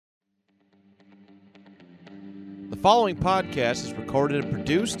following podcast is recorded and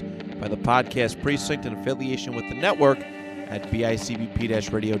produced by the Podcast Precinct in affiliation with the network at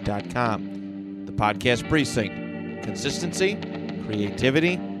bicbp-radio.com. The Podcast Precinct. Consistency,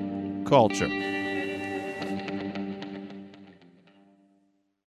 creativity, culture.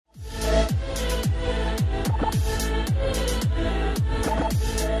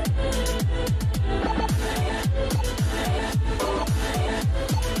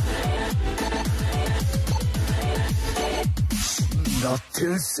 Not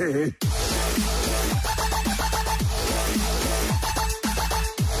to say.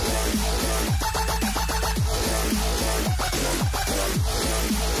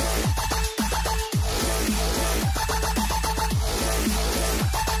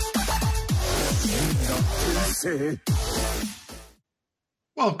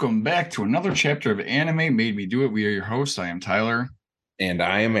 Welcome back to another chapter of Anime Made Me Do It. We are your hosts. I am Tyler. And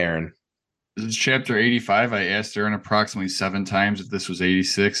I am Aaron. This is chapter 85. I asked Aaron approximately 7 times if this was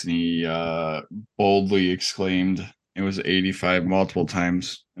 86, and he boldly exclaimed it was 85 multiple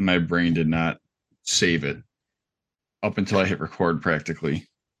times, and my brain did not save it up until I hit record practically.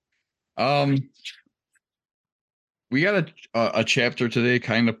 We got a chapter today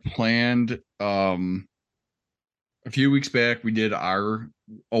kind of planned. A few weeks back, we did our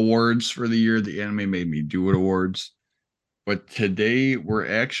awards for the year, the Anime Made Me Do It awards. But today we're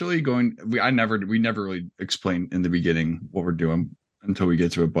actually going. We never really explained in the beginning what we're doing until we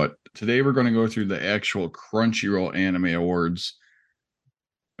get to it. But today we're going to go through the actual Crunchyroll Anime Awards.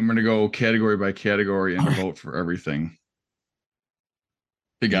 I'm going to go category by category and vote for everything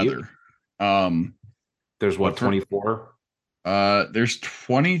together. There's what, 24? There's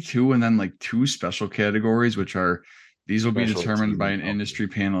 22, and then like 2 special categories, which are these will be determined by an industry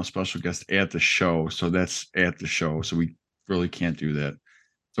panel, special guest at the show. So that's at the show. So we really can't do that.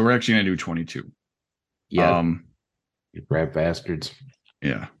 So we're actually gonna do 22. Yeah. You rat bastards.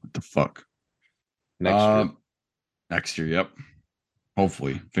 Yeah. What the fuck? Next year, yep.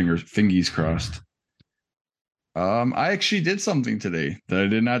 Hopefully. Fingies crossed. I actually did something today that I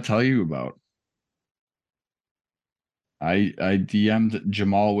did not tell you about. I DM'd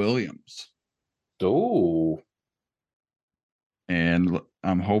Jamal Williams. Oh. And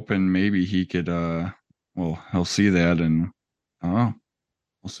I'm hoping maybe he could he'll see that, and we'll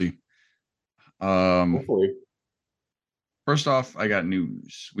see. Hopefully. First off, we got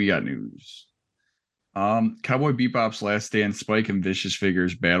news. Cowboy Bebop's Last Stand Spike and Vicious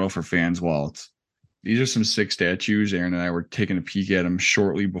figures battle for fans' wallets. These are some sick statues. Aaron and I were taking a peek at them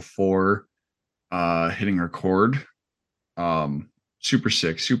shortly before hitting record. Super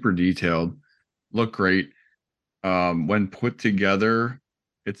sick, super detailed, look great. When put together,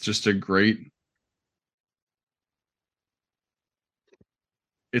 it's just a great.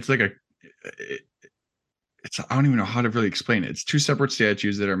 It's like I don't even know how to really explain it. It's 2 separate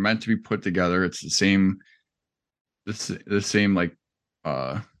statues that are meant to be put together. It's the same like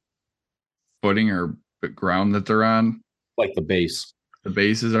footing or ground that they're on. Like the base. The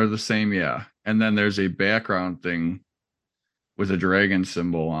bases are the same, yeah. And then there's a background thing with a dragon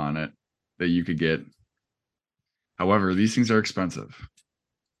symbol on it that you could get. However, these things are expensive.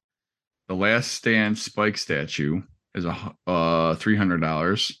 The Last Stand Spike statue is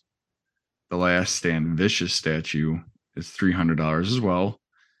 $300. The Last Stand Vicious statue is $300 as well.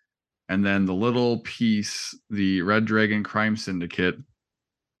 And then the little piece, the Red Dragon Crime Syndicate,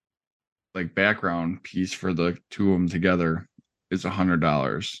 like background piece for the 2 of them together, is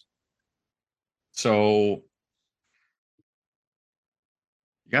 $100. So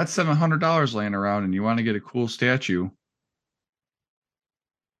you got $700 laying around and you want to get a cool statue,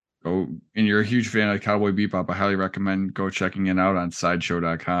 go, and you're a huge fan of Cowboy Bebop, I highly recommend go checking it out on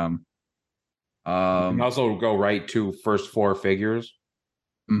sideshow.com. You can also go right to first 4 figures.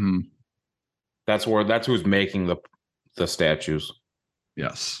 Mm-hmm. That's who's making the statues.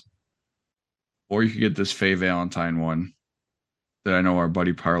 Yes. Or you could get this Faye Valentine one that I know our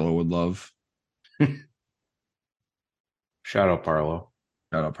buddy Parlo would love. Shout out Parlo.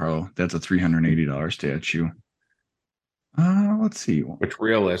 That's a $380 statue. Let's see. Which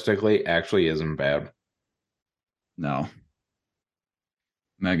realistically actually isn't bad. No.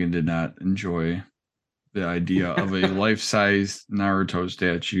 Megan did not enjoy the idea of a life-size Naruto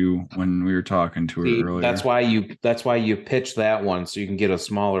statue when we were talking to her earlier. That's why you pitch that one so you can get a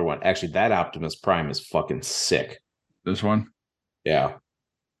smaller one. Actually, that Optimus Prime is fucking sick. This one? Yeah.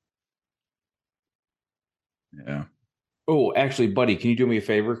 Yeah. Oh, actually, buddy, can you do me a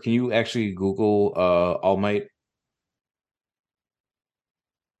favor? Can you actually Google All Might?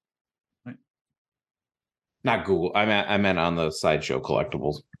 Not Google. I meant on the Sideshow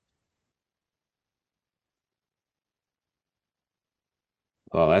collectibles.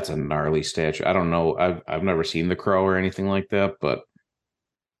 Oh, that's a gnarly statue. I don't know. I've never seen the crow or anything like that, but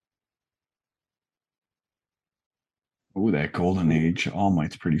Oh, that Golden Age All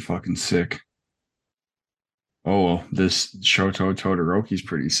Might's pretty fucking sick. Oh, this Shoto Todoroki's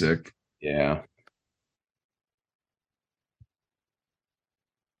pretty sick. yeah.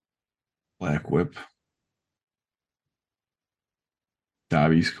 Black Whip.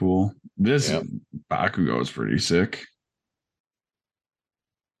 Dabi's cool. This Yep. Bakugo is pretty sick.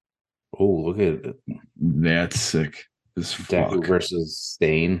 Oh, look at it. That's sick as Deku fuck. versus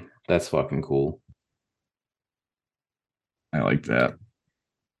Stain. That's fucking cool. I like that.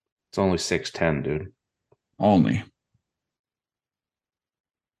 It's only 610, dude. Only.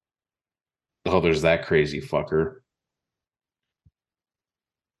 Oh, there's that crazy fucker.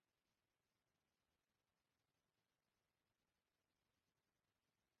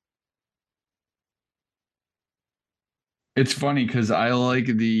 It's funny because I like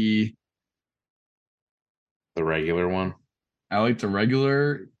The regular one.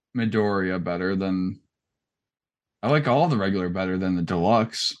 regular Midoriya better than I like all the regular better than the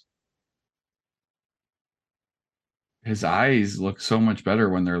deluxe. His eyes look so much better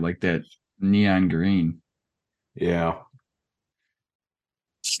when they're like that neon green. Yeah.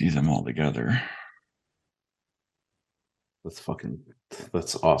 See them all together.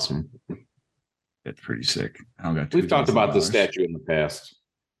 That's awesome. It's pretty sick. I don't got We've talked about this $2,000. statue in the past.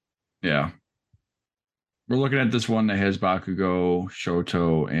 Yeah. We're looking at this one that has Bakugo,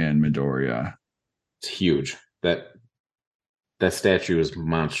 Shoto, and Midoriya. It's huge. That statue is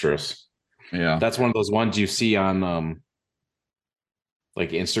monstrous. Yeah. That's one of those ones you see on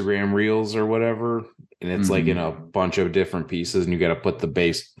like Instagram reels or whatever, and it's like in a bunch of different pieces, and you got to put the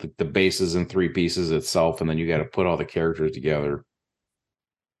base is in 3 pieces itself, and then you got to put all the characters together.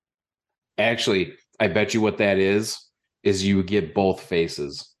 Actually, I bet you what that is you get both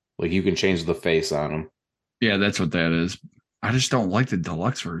faces. Like you can change the face on them. Yeah, that's what that is. I just don't like the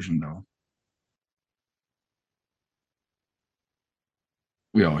deluxe version though.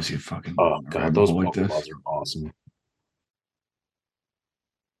 We always get fucking Oh god, those like Pokeballs this. are awesome.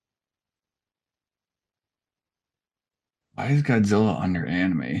 Why is Godzilla under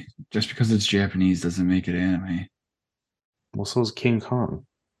anime? Just because it's Japanese doesn't make it anime. Well, so is King Kong.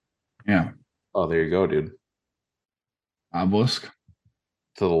 Yeah. Oh, there you go, dude. Obelisk.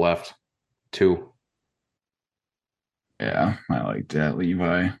 To the left. 2. Yeah, I like that.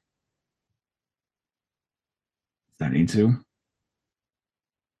 Levi. Does that need to?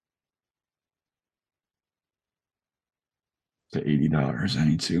 To $80. I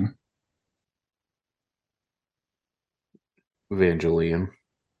need to. Evangelion.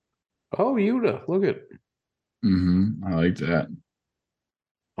 Oh, Yuta. Look at. I like that.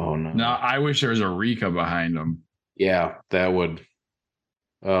 Oh no. Now I wish there was a Rika behind him. Yeah, that would.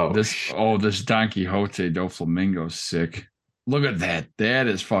 Oh, This Don Quixote do Flamingo's sick. Look at that. That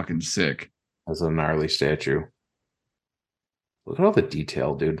is fucking sick. that's a gnarly statue. Look at all the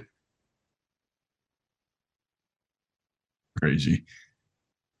detail, dude. Crazy.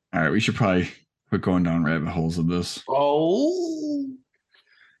 All right, we should probably quit going down rabbit holes of this. Oh.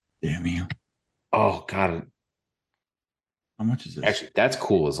 Damn you. Oh god. How much is this? Actually, that's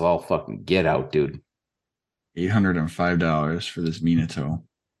cool as all fucking get out, dude. $805 for this Minato.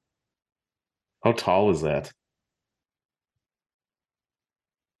 How tall is that?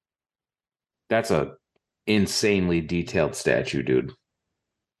 That's a insanely detailed statue, dude.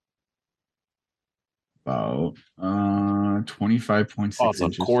 About 25.6 Oh, it's a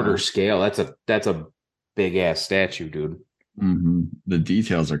inches quarter tall. scale. That's a big ass statue, dude. The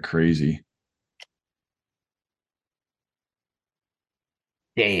details are crazy.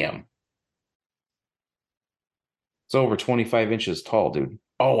 Damn. It's over 25 inches tall, dude.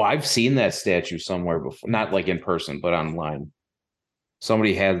 Oh, I've seen that statue somewhere before. Not like in person, but online.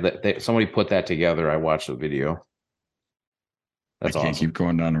 Somebody had that. Somebody put that together. I watched the video. That's I can't awesome. keep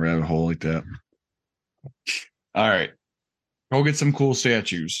going down a rabbit hole like that. All right. Go get some cool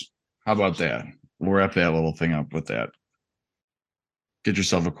statues. How about that? We'll wrap that little thing up with that. Get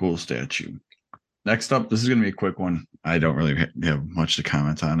yourself a cool statue. Next up, this is going to be a quick one. I don't really have much to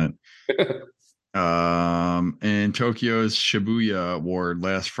comment on it. In Tokyo's Shibuya Award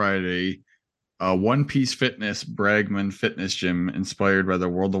last Friday, One Piece Fitness Bragman Fitness Gym, inspired by the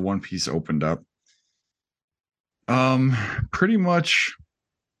world of One Piece, opened up. Pretty much,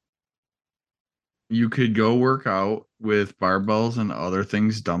 you could go work out with barbells and other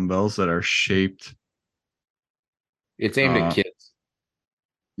things, dumbbells that are shaped. It's aimed at kids.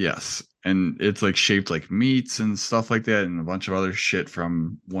 Yes, and it's like shaped like meats and stuff like that, and a bunch of other shit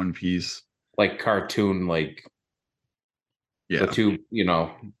from One Piece. Like cartoon, like Yeah. The two,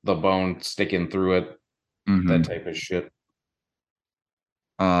 the bone sticking through it, Mhm. that type of shit.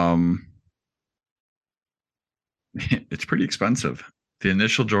 It's pretty expensive. The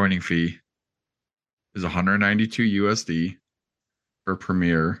initial joining fee is 192 USD for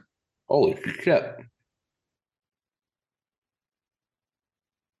Premier. Holy shit.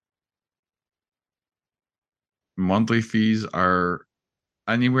 Monthly fees are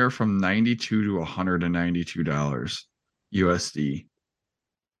anywhere from $92 to $192 USD.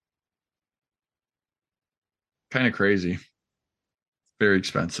 Kind of crazy. Very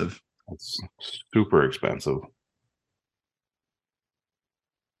expensive. It's super expensive.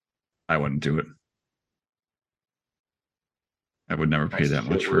 I wouldn't do it. I would never pay that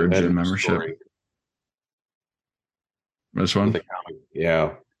much Shit for a with that gym membership. story. This With one? the comic.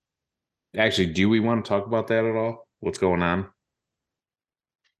 Yeah. Actually, do we want to talk about that at all? What's going on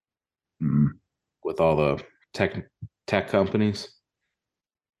with all the tech companies?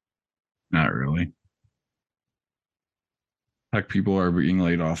 Not really. Tech people are being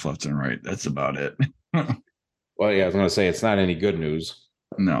laid off left and right. That's about it. Well, yeah, I was going to say it's not any good news.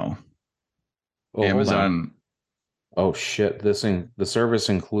 No. Oh, Amazon. Oh shit! The service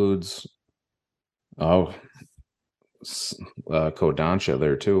includes Kodansha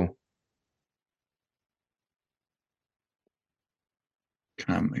there too.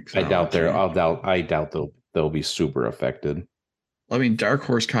 Comics. I doubt they'll be super affected. I mean, Dark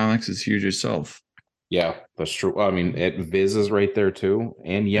Horse Comics is huge itself. Yeah, that's true. I mean, Viz is right there too,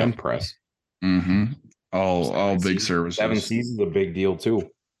 and Yen Press. Mm-hmm. All big services. 7 Seas is a big deal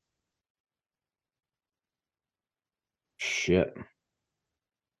too. Shit.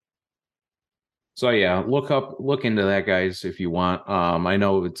 So yeah, look into that, guys, if you want. I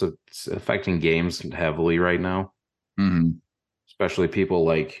know it's affecting games heavily right now, especially people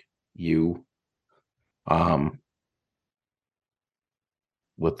like you,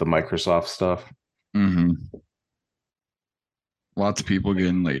 with the Microsoft stuff. Lots of people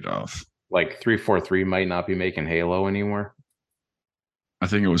getting laid off. Like 343 might not be making Halo anymore. I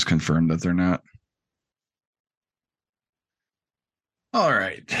think it was confirmed that they're not. All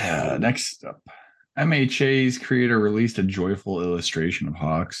right. Next up, MHA's creator released a joyful illustration of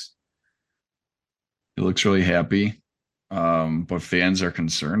Hawks. He looks really happy. But fans are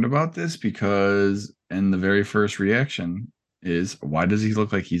concerned about this because in the very first reaction is, why does he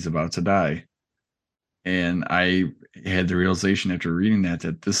look like he's about to die? And I had the realization after reading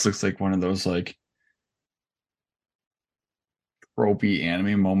that this looks like one of those like tropey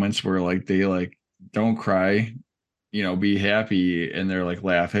anime moments where like they like don't cry, be happy, and they're like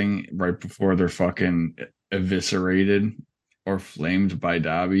laughing right before they're fucking eviscerated or flamed by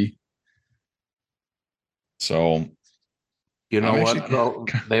Dabi. So you know what? Though,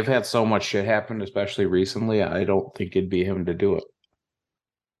 they've had so much shit happen, especially recently. I don't think it'd be him to do it.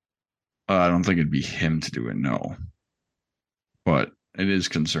 I don't think it'd be him to do it, no. But it is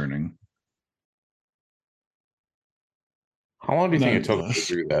concerning. How long do you think it took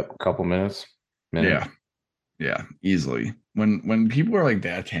to do that? A couple minutes? Yeah, easily. When people are like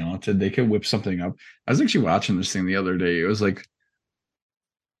that talented, they can whip something up. I was actually watching this thing the other day. It was like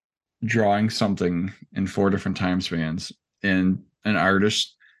drawing something in 4 different time spans, and an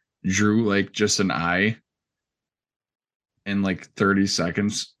artist drew like just an eye in like 30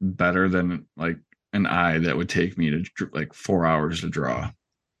 seconds better than like an eye that would take me to like 4 hours to draw.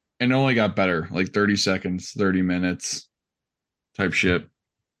 And it only got better, like 30 seconds, 30 minutes type shit.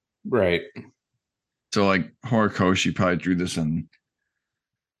 Right. So like Horikoshi probably drew this in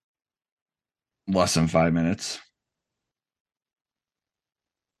less than 5 minutes.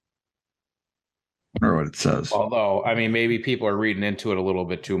 I wonder what it says. Although, I mean, maybe people are reading into it a little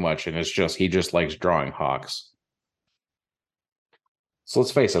bit too much, and he just likes drawing Hawks. So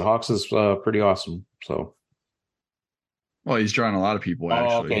let's face it, Hawks is pretty awesome. So, well, he's drawing a lot of people.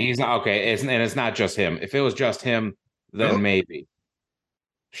 Actually, okay, he's not okay. It's not just him. If it was just him, then maybe.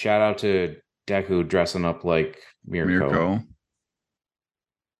 Shout out to Deku dressing up like Mirko.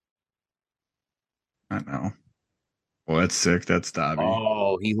 I know. Well, that's sick. That's Dabi.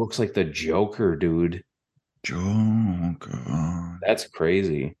 Oh, he looks like the Joker, dude. Joker. That's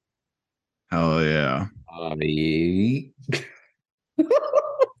crazy. Hell yeah.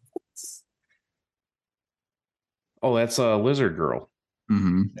 Oh, that's a Lizard Girl.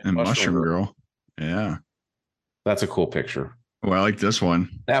 And Mushroom Girl. Yeah. That's a cool picture. Oh, I like this one.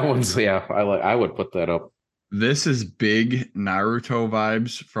 That one's, yeah, I would put that up. This is big Naruto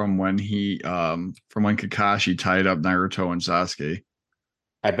vibes from when Kakashi tied up Naruto and Sasuke.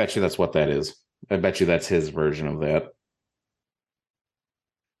 I bet you that's what that is. I bet you that's his version of that.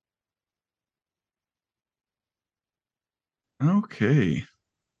 Okay.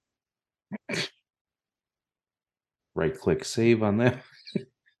 Right click save on that.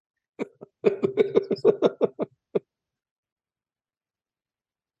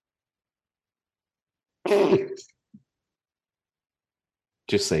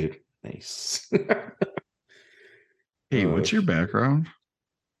 Just say nice. Hey, what's your background?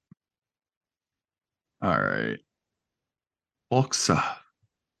 All right. Boxa.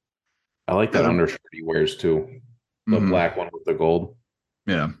 I like that undershirt he wears too. The black one with the gold.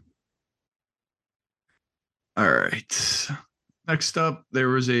 Yeah. All right. Next up, there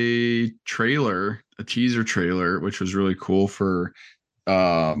was a teaser trailer, which was really cool for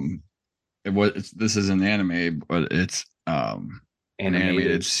this is an anime, but it's an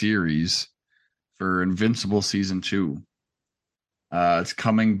animated series for Invincible season 2. It's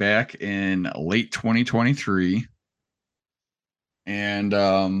coming back in late 2023. And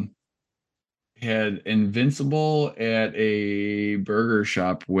had Invincible at a burger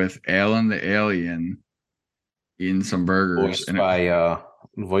shop with Alan the Alien eating some burgers.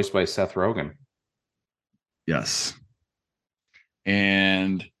 Voiced by Seth Rogen. Yes.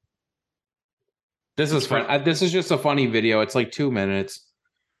 And this is fun. This is just a funny video. It's like 2 minutes.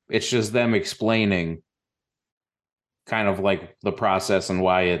 It's just them explaining kind of like the process and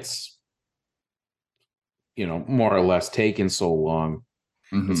why it's, more or less taken so long.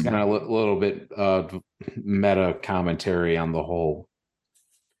 Mm-hmm. It's kind of a little bit meta commentary on the whole.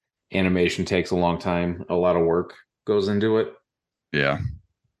 Animation takes a long time. A lot of work goes into it. Yeah.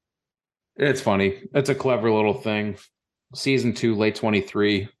 It's funny. It's a clever little thing. Season 2, late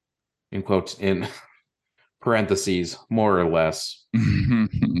 23, in quotes, in parentheses, more or less.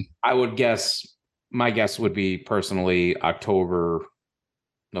 I would guess, my guess would be personally October,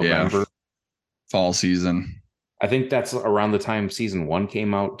 November. Yeah. Fall season. I think that's around the time season 1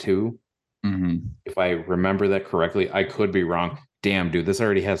 came out too. Mm-hmm. If I remember that correctly. I could be wrong. Damn, dude, this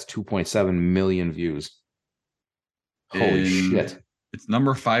already has 2.7 million views. Holy shit. It's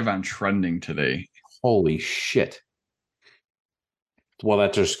number 5 on trending today. Holy shit. Well,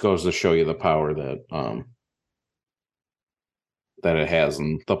 that just goes to show you the power that it has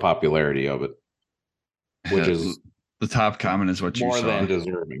and the popularity of it. Which is the top comment is what you more saw. Than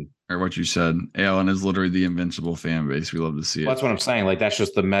deserving. Or what you said. Alan is literally the Invincible fan base. We love to see it. That's what I'm saying. Like, that's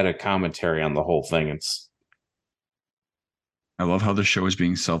just the meta commentary on the whole thing. I love how the show is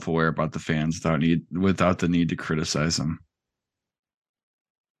being self-aware about the fans without the need to criticize them.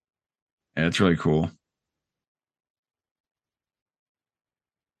 Yeah, it's really cool.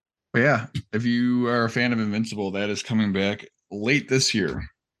 But yeah, if you are a fan of Invincible, that is coming back late this year.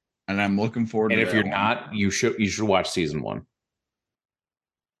 And I'm looking forward to it. And if you're not, you should watch season 1.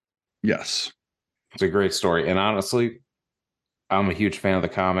 Yes. It's a great story. And honestly, I'm a huge fan of the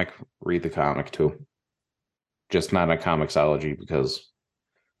comic. Read the comic too. Just not a Comixology because,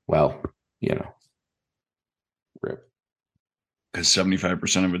 well, rip. Because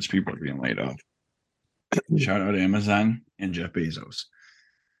 75% of its people are being laid off. Shout out to Amazon and Jeff Bezos.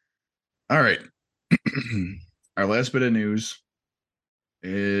 All right. Our last bit of news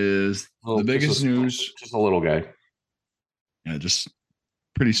is the biggest news. Just a little guy. Yeah, just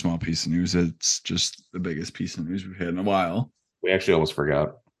pretty small piece of news. It's just the biggest piece of news we've had in a while. We actually almost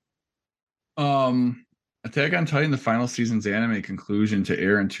forgot. Attack on Titan, the final season's anime conclusion to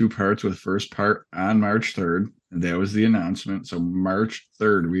air in 2 parts, with first part on March 3rd. And that was the announcement. So March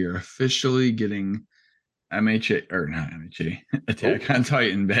 3rd, we are officially getting Attack on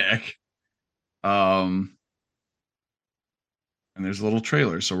Titan back. And there's a little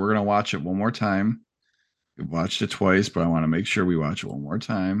trailer. So we're going to watch it one more time. We've watched it twice, but I want to make sure we watch it one more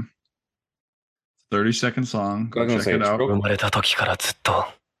time. 30-second song. Go check it out. 生まれた時からずっと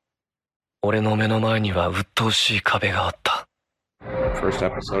俺の目の前には鬱陶しい壁があった。 First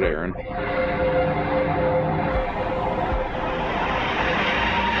episode, Aaron.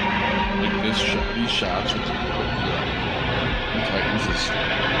 Like these shots with the Titans is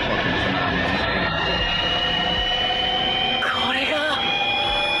fucking phenomenal. これが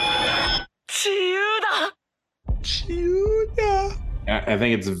自由だ。I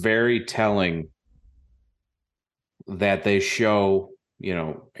think it's very telling that they show,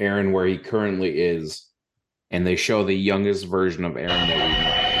 Aaron where he currently is, and they show the youngest version of Aaron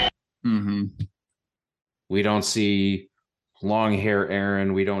that we know. Mm-hmm. We don't see long hair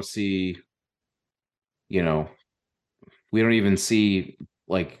Aaron. We don't see, we don't even see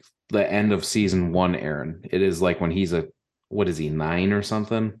like the end of season 1 Aaron. It is like when he's what is he, 9 or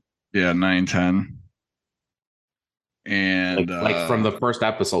something? Yeah, 9, 10. And like from the first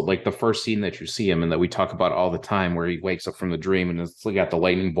episode, like the first scene that you see him and that we talk about all the time, where he wakes up from the dream and it's got the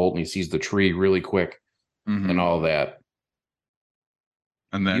lightning bolt and he sees the tree really quick and all that.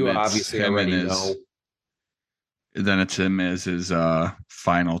 And then You it's obviously him already in know. then it's him as his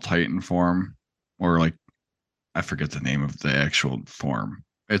final Titan form, or like I forget the name of the actual form.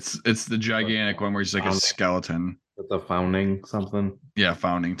 It's the gigantic one where he's like a Founding. skeleton. With the founding something. Yeah,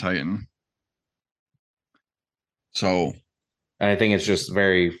 founding Titan. So And I think it's just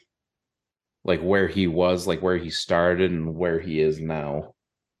very like where he was, like where he started and where he is now.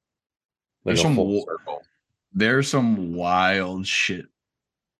 Like there's a some full circle. there's some wild shit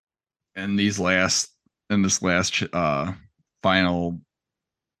in this last final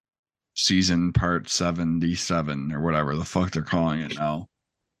season, part 77 or whatever the fuck they're calling it now.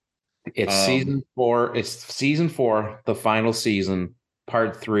 It's season 4. It's season 4, the final season,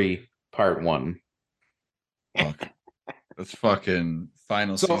 part 3, part 1. Fuck. That's fucking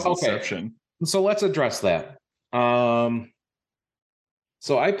final So, season okay. inception. So let's address that. So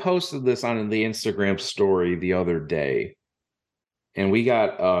I posted this on the Instagram story the other day, and we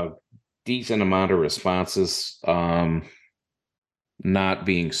got a decent amount of responses not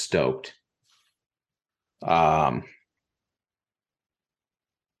being stoked.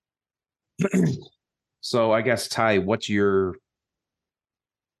 So I guess Ty, what's your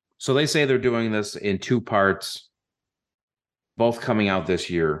so they say they're doing this in 2 parts, both coming out this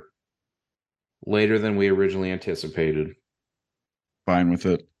year, later than we originally anticipated. Fine with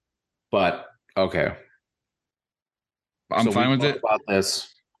it. But okay. I'm So fine we with talked it. about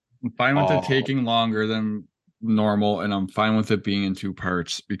this. I'm fine with it taking longer than normal, and I'm fine with it being in 2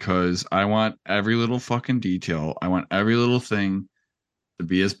 parts because I want every little fucking detail. I want every little thing to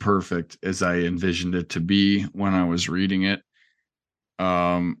be as perfect as I envisioned it to be when I was reading it.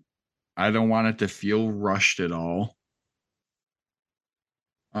 I don't want it to feel rushed at all.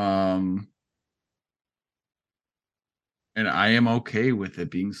 And I am okay with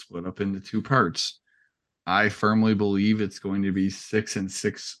it being split up into 2 parts. I firmly believe it's going to be 6 and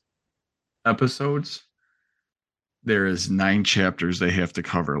 6 episodes. There is 9 chapters they have to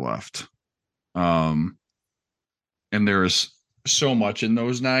cover left. And there's so much in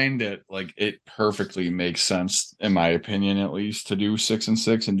those 9 that like it perfectly makes sense, in my opinion, at least, to do 6 and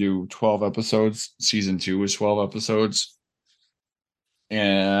 6 and do 12 episodes. Season 2 is 12 episodes.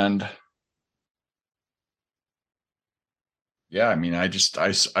 And yeah, I mean,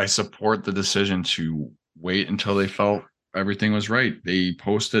 I support the decision to wait until they felt everything was right. They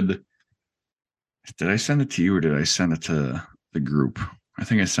posted. Did I send it to you or did I send it to the group? I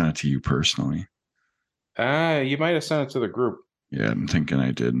think I sent it to you personally. You might have sent it to the group. Yeah, I'm thinking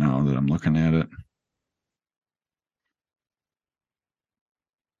I did now that I'm looking at it.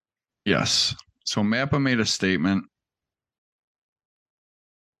 Yes. So Mappa made a statement.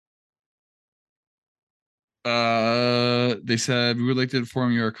 They said, we would like to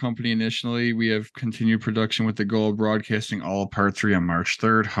inform you, our company initially, we have continued production with the goal of broadcasting all of part 3 on March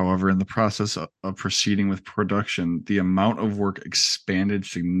 3rd. However, in the process of proceeding with production, the amount of work expanded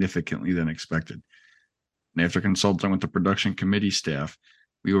significantly than expected. And after consulting with the production committee staff,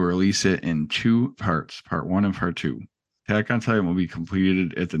 we will release it in 2 parts, part 1 and part 2. Attack on Titan will be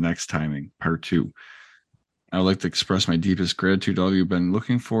completed at the next timing, part 2. I would like to express my deepest gratitude to all of you who have been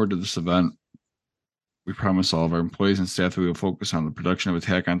looking forward to this event. We promise all of our employees and staff that we will focus on the production of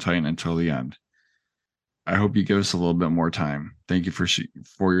Attack on Titan until the end. I hope you give us a little bit more time. Thank you for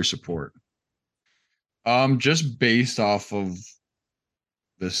your support. Just based off of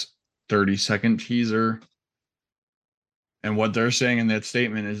this 30-second teaser and what they're saying in that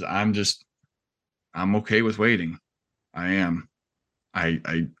statement is I'm okay with waiting. I am.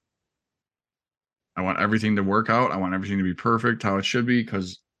 I want everything to work out. I want everything to be perfect how it should be,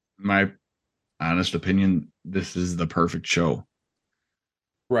 because my honest opinion, this is the perfect show.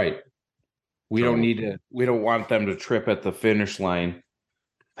 Right. We don't want them to trip at the finish line.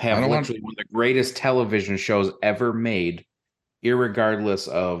 Have literally one of the greatest television shows ever made, irregardless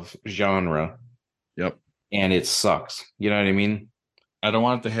of genre. Yep. And it sucks. You know what I mean? I don't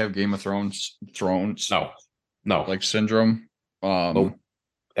want it to have Game of Thrones. No. Like syndrome. Nope.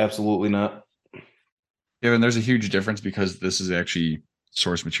 Absolutely not. Yeah, and there's a huge difference because this is actually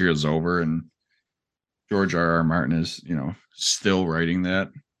source material is over and George R.R. Martin is, still writing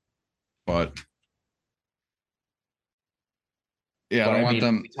that. But yeah, I don't want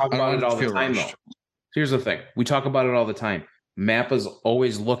them. We talk about it all the time, though. Here's the thing: we talk about it all the time. Mappa's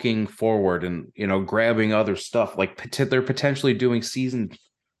always looking forward and grabbing other stuff. Like they're potentially doing season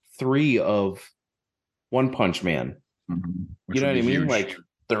 3 of One Punch Man. Mm-hmm. You know what I mean? Huge. Like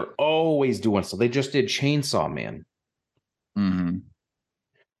they're always doing stuff. They just did Chainsaw Man. Mm-hmm.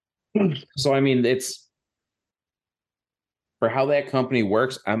 So I mean, it's for how that company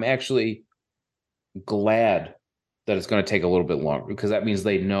works. I'm actually glad that it's going to take a little bit longer, because that means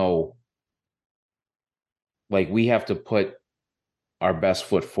they know, like, we have to put our best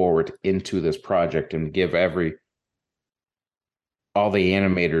foot forward into this project and give all the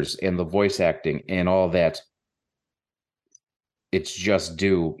animators and the voice acting and all that it's just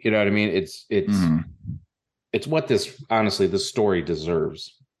due. You know what I mean? It's what this story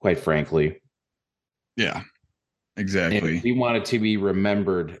deserves, quite frankly. Yeah, exactly. And we want it to be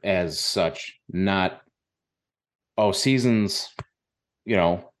remembered as such, not seasons,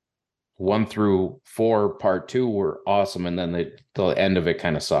 1 through 4 part 2 were awesome, and then the end of it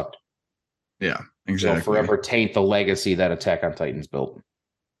kind of sucked. Yeah, exactly. So forever taint the legacy that Attack on Titan's built.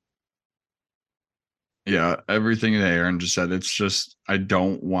 Yeah, everything that Aaron just said, it's just I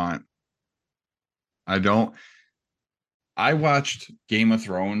watched Game of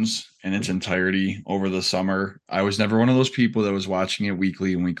Thrones in its entirety over the summer. I was never one of those people that was watching it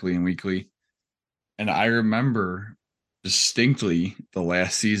weekly and weekly and weekly. And I remember distinctly the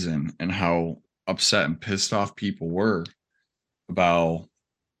last season and how upset and pissed off people were about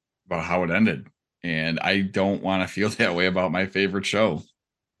how it ended. And I don't want to feel that way about my favorite show.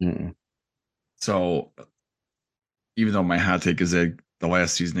 Mm-mm. So even though my hot take is that the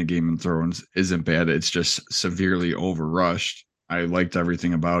last season of Game of Thrones isn't bad, it's just severely overrushed. I liked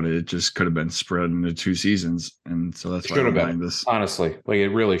everything about it. It just could have been spread into 2 seasons. And so that's why should have I'm been this. Honestly, like it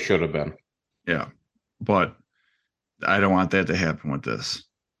really should have been. Yeah. But I don't want that to happen with this.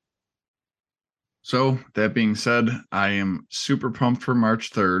 So that being said, I am super pumped for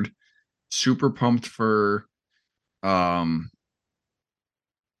March 3rd. Super pumped for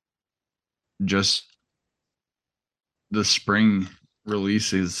just the spring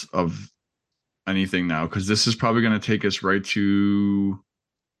releases of anything now, because this is probably going to take us right to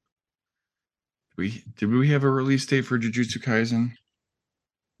did we have a release date for Jujutsu Kaisen? It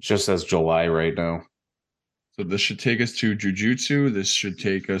just says July right now. So this should take us to Jujutsu. This should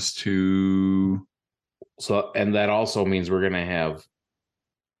take us to and that also means we're going to have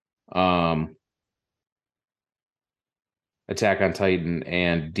Attack on Titan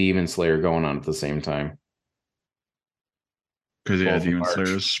and Demon Slayer going on at the same time. Because Demon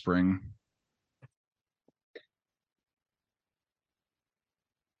Slayer is spring.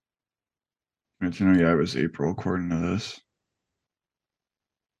 It was April according to this.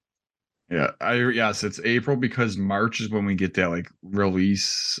 Yeah, yes, it's April because March is when we get that like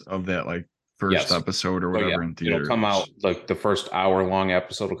release of that like first episode or whatever in theaters. It'll come out, like the first hour-long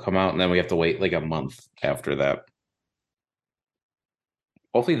episode will come out, and then we have to wait like a month after that.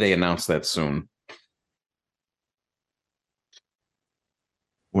 Hopefully they announce that soon.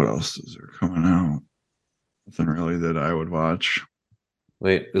 What else is there coming out? Nothing really that I would watch.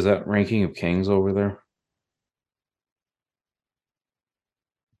 Wait, is that Ranking of Kings over there?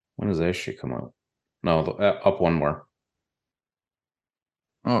 When does that shit come out? No, up one more.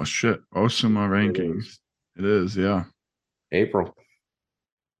 Oh shit! Osuma rankings. It is, yeah. April.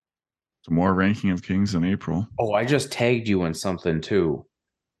 Some more Ranking of Kings in April. Oh, I just tagged you in something too.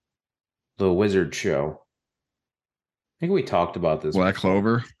 The Wizard Show. I think we talked about this. Black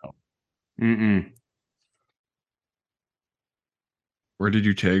Clover. Mm-mm. Where did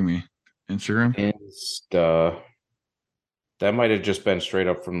you tag me? Instagram? Insta. That might have just been straight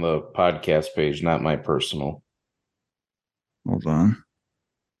up from the podcast page, not my personal. Hold on.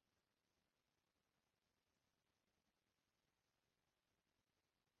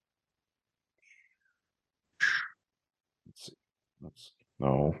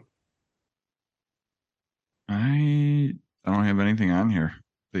 No. I don't have anything on here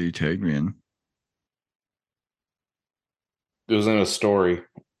that you tagged me in. It was in a story.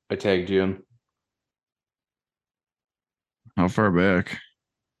 I tagged you in. How far back?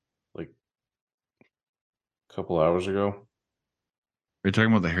 Like a couple hours ago. Are you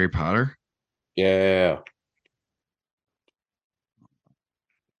talking about the Harry Potter? Yeah.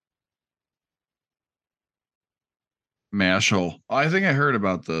 Mashal. I think I heard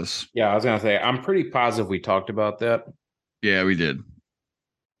about this. Yeah, I was going to say, I'm pretty positive we talked about that. Yeah, we did.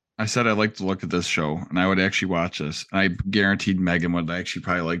 I said I'd like to look at this show, and I would actually watch this. I guaranteed Megan would actually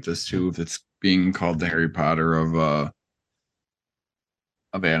probably like this too if it's being called the Harry Potter of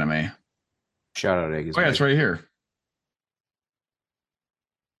anime. Shout out Eggs. Oh yeah, it's right here.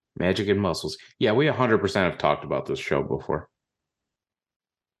 Magic and Muscles. Yeah, we 100% have talked about this show before.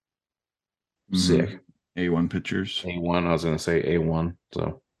 Sick. A1 Pictures. A1, I was going to say A1.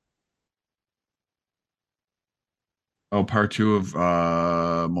 So. Oh, part 2 of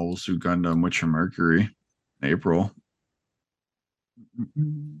Mobile Suit Gundam Witcher Mercury, April.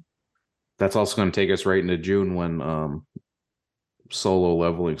 That's also going to take us right into June when solo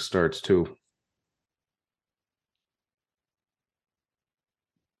leveling starts too.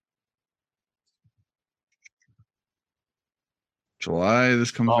 July,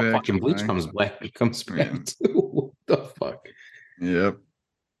 this comes Oh, back. fucking Bleach July. comes back. It comes back Yeah. too. What the fuck? Yep.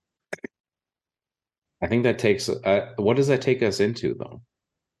 I think that takes. What does that take us into though?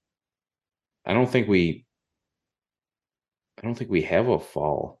 I don't think we have a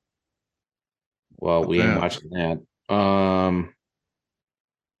fall. Well, we ain't watching that.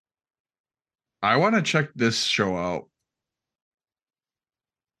 I want to check this show out.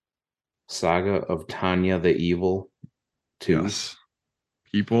 Saga of Tanya the Evil 2. Yes.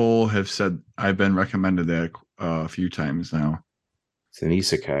 People have said I've been recommended that a few times now. It's an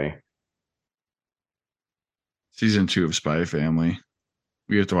isekai. Season 2 of Spy Family.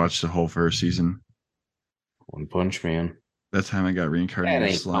 We have to watch the whole first season. One Punch Man. That time I got That reincarnated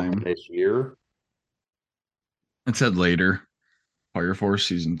ain't as slime. coming this year. It said later. Fire Force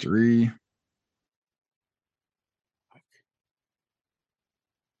season 3.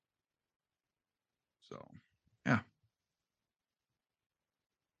 So, yeah.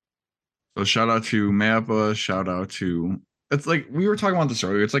 So shout out to Mappa. Shout out to. It's like we were talking about this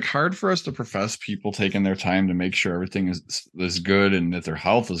earlier. It's like hard for us to profess people taking their time to make sure everything is good and that their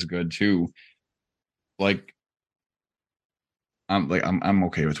health is good too. Like, I'm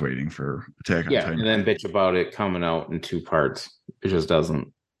okay with waiting for Attack on Titan. And then bitch about it coming out in 2 parts. It just doesn't.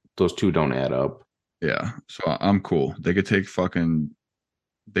 Those 2 don't add up. Yeah, so I'm cool. They could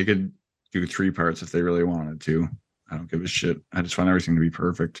they could do 3 parts if they really wanted to. I don't give a shit. I just want everything to be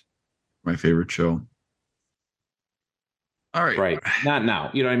perfect. My favorite show. All right. Right. Not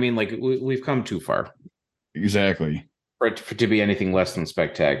now. You know what I mean? Like we've come too far Exactly. for it to be anything less than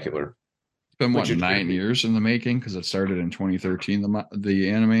spectacular. It's been Which what, it should 9 be. years in the making because it started in 2013. The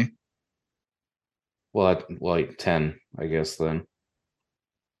anime. Well, like 10, I guess. Then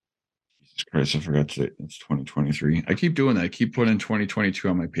Jesus Christ, I forgot to say it's 2023. I keep doing that. I keep putting 2022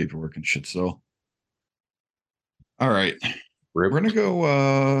 on my paperwork and shit. So, all right, we're gonna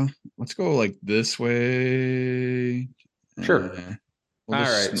go. Let's go like this way. Sure. We'll all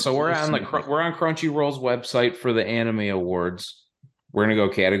just right. So we're on Crunchyroll's website for the anime awards. We're gonna go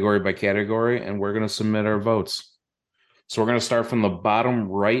category by category, and we're gonna submit our votes. So we're gonna start from the bottom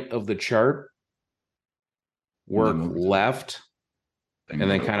right of the chart, work left, and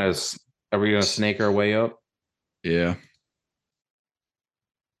then kind of. Are we gonna snake our way up? Yeah.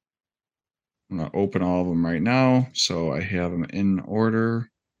 I'm gonna open all of them right now, so I have them in order.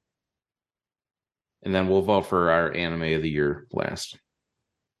 And then we'll vote for our anime of the year last.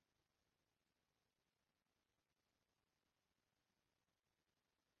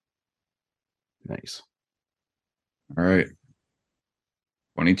 Nice. All right.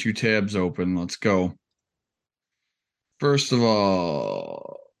 22 tabs open. Let's go. First of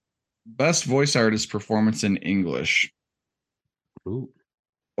all, best voice artist performance in English. Ooh.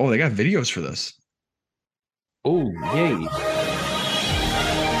 Oh, they got videos for this. Oh, yay. I'm gonna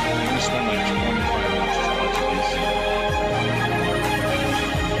spend like 25 minutes just watching these.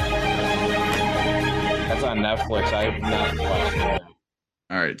 That's on Netflix. I have not watched that.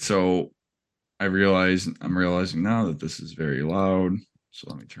 All right, so I'm realizing now that this is very loud. So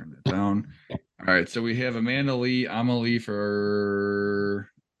let me turn that down. All right, so we have Amanda Lee, Amelie for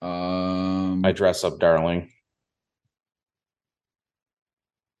I Dress Up Darling.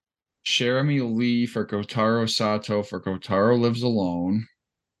 Jeremy Lee for Kotaro Sato for Kotaro Lives Alone.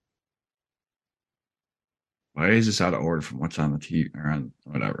 Why is this out of order from what's on the TV or on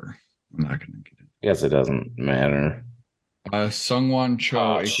whatever? I'm not gonna get it. Guess it doesn't matter. Sungwon Cho,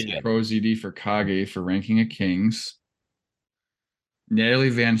 Oh, aka shit. Pro ZD for Kage for Ranking of Kings. Natalie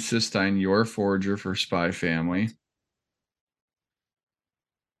Van Sistine, Your Forger for Spy Family.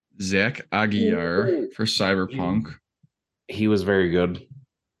 Zach Aguiar for Cyberpunk. He was very good.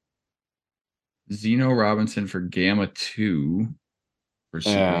 Zeno Robinson for Gamma 2 for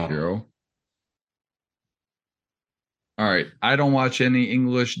Superhero. All right. I don't watch any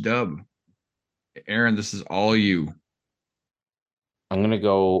English dub. Aaron, this is all you. I'm gonna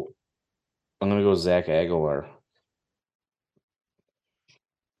go Zach Aguilar.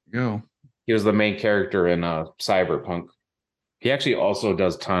 Go. He was the main character in Cyberpunk. He actually also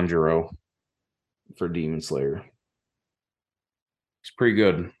does Tanjiro for Demon Slayer. He's pretty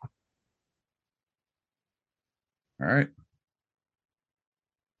good. All right.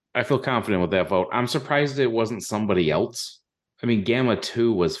 I feel confident with that vote. I'm surprised it wasn't somebody else. I mean, Gamma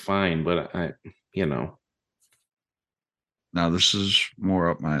 2 was fine, but Now this is more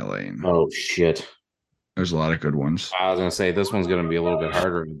up my lane. Oh shit. There's a lot of good ones. I was gonna say this one's gonna be a little bit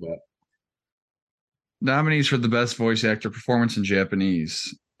harder, but Nominees for the best voice actor performance in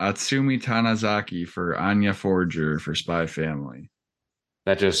Japanese. Atsumi Tanazaki for Anya Forger for Spy Family.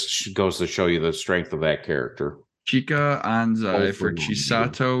 that just goes to show you the strength of that character. Chika Anzai for Overlord.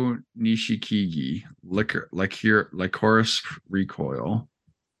 Chisato Nishikigi. Lycoris Recoil.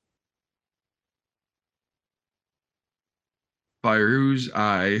 Firu's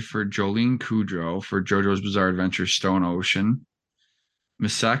Eye for Jolene Kudrow for JoJo's Bizarre Adventure Stone Ocean.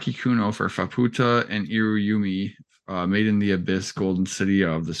 Misaki Kuno for Faputa and Iruyumi, Made in the Abyss, Golden City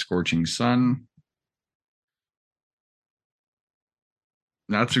of the Scorching Sun.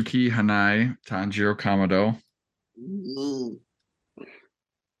 Natsuki Hanai, Tanjiro Kamado.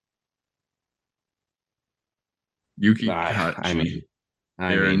 Yuki Hachi,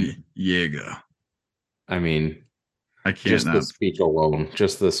 Aaron Yeager. I mean, I can't just not. the speech alone,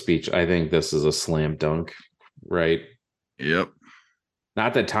 just the speech. I think this is a slam dunk, right? Yep.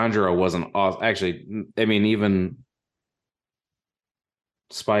 Not that Tanjiro wasn't awesome. Actually, I mean, even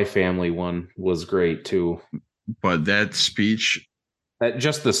Spy Family one was great too. But that speech, That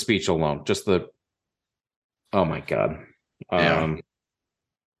just the speech alone, just the oh my god. Yeah.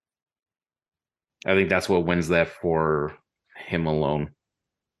 I think that's what wins that for him alone.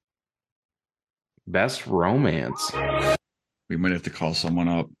 Best romance. we might have to call someone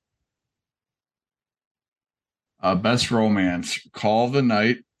up. Best romance, Call of the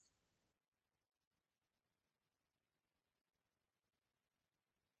Night.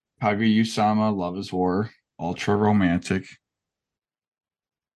 Kaguya-sama, Love is War, Ultra Romantic.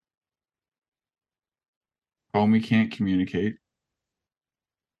 Homie Can't Communicate.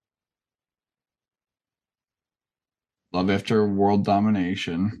 Love After World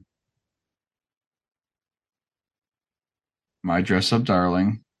Domination. My Dress Up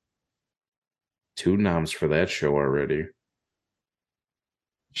Darling. 2 noms for that show already.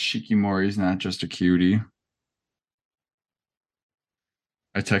 Shikimori's Not Just a Cutie.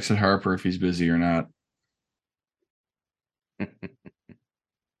 I texted Harper if he's busy or not.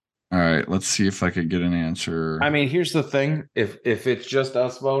 All right, let's see if I could get an answer. I mean, here's the thing. If it's just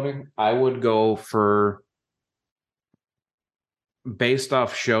us voting, I would go for based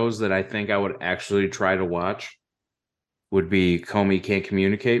off shows that I think I would actually try to watch would be Comey Can't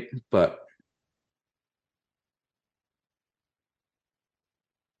Communicate, but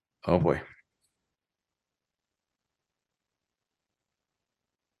oh boy.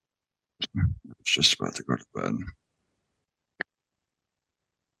 I was just about to go to bed.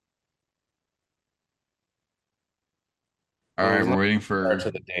 All right, we're waiting for Start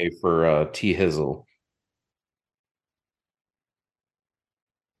to the day for T Hizzle.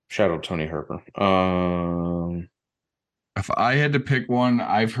 Shout out Tony Harper. If I had to pick one,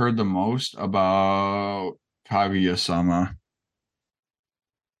 I've heard the most about Kaguya-sama.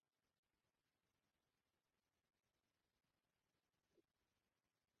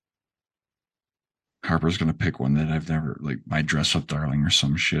 Harper's gonna pick one that I've never like My Dress Up Darling or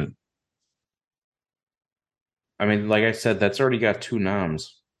some shit. I mean, like I said, that's already got 2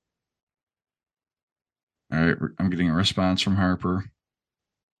 noms. All right, I'm getting a response from Harper.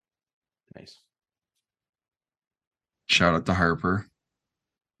 Nice. Shout out to Harper.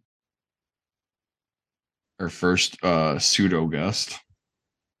 Our first pseudo guest.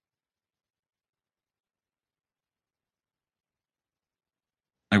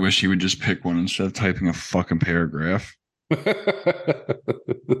 I wish he would just pick one instead of typing a fucking paragraph.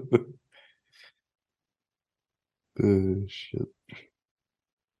 Shit.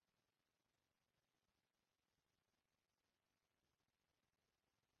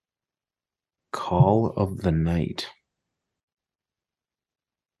 Call of the Night.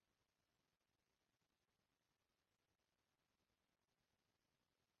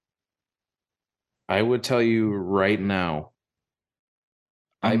 I would tell you right now,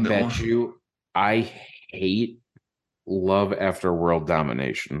 I bet you I hate Love After World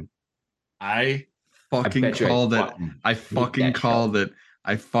Domination. I fucking called it. I fucking called it.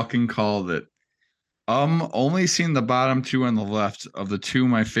 I fucking called it. Only seen the bottom 2 on the left. Of the 2,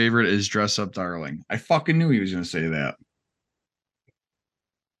 my favorite is Dress Up Darling. I fucking knew he was gonna say that.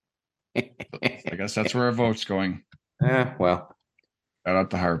 I guess that's where our vote's going. Well. Shout out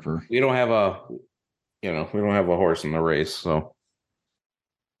to Harper. We don't have a horse in the race, so.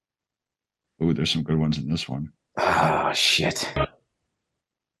 Ooh, there's some good ones in this one. Ah, shit.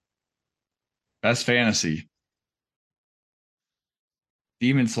 Best Fantasy.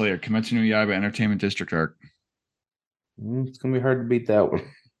 Demon Slayer, Kimetsu no Yaiba Entertainment District arc. It's gonna be hard to beat that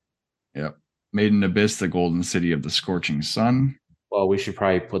one. Yep. Made in Abyss, the Golden City of the Scorching Sun. Well, we should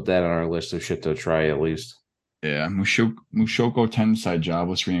probably put that on our list of shit to try at least. Yeah. Mushoko Tensei,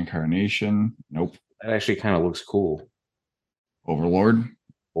 Jobless Reincarnation. Nope. That actually kind of looks cool. Overlord.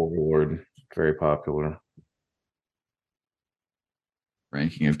 Very popular.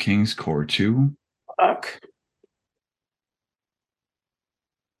 Ranking of Kings, Core 2. Fuck.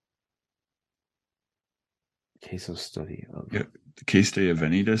 Case of study of Yeah. The Case Study of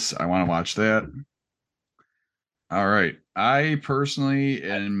Vanitas. I want to watch that. All right. I personally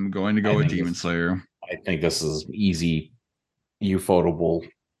am going to go I with think Demon this- Slayer. I think this is easy, ufotable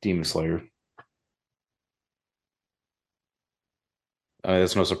Demon Slayer.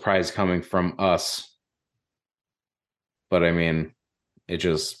 There's no surprise coming from us, but I mean, it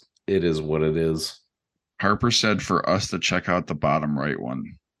is what it is. Harper said for us to check out the bottom right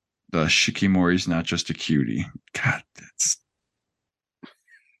one. The Shikimori's not just a cutie. God, that's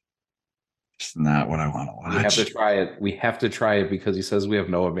just not what I want to watch. We have to try it. We have to try it because he says we have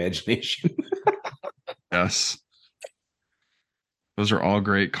no imagination. Yes. Those are all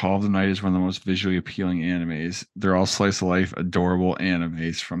great. Call of the Night is one of the most visually appealing animes. They're all slice of life, adorable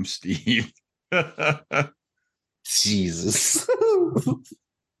animes from Steve. Jesus.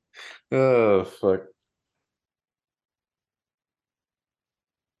 Oh, fuck.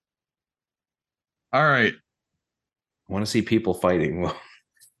 All right. I want to see people fighting.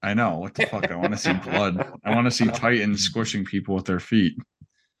 I know. What the fuck? I want to see blood. I want to see Titans squishing people with their feet.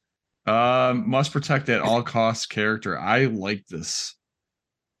 Must protect at all costs character. I like this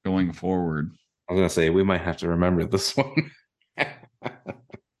going forward. I was going to say, we might have to remember this one.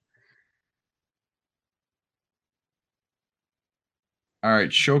 All right.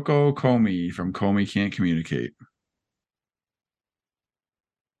 Shoko Komi from Komi Can't Communicate.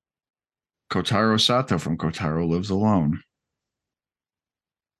 Kotaro Sato from Kotaro Lives Alone.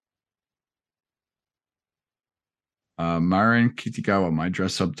 Marin Kitigawa, My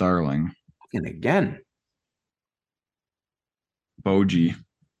Dress Up Darling. And again. Boji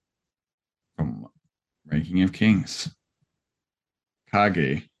from Ranking of Kings.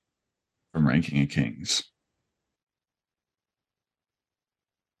 Kage from Ranking of Kings.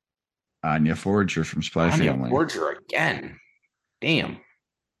 Anya Forger from Spy Anya Family. Forger again. Damn.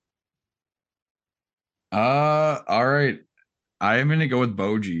 All right. I am gonna go with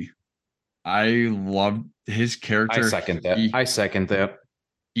Boji. I loved his character. I second that.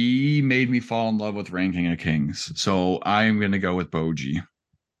 He made me fall in love with Ranking of Kings. So I am gonna go with Boji.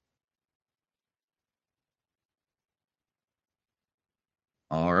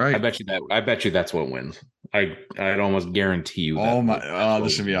 All right. I bet you that's what wins. I'd almost guarantee you. Oh my! Oh,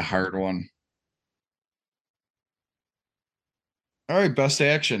 this should be a hard one. All right, best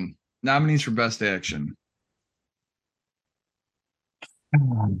action nominees for best action.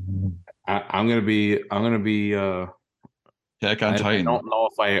 I'm gonna be. Attack on Titan. I don't know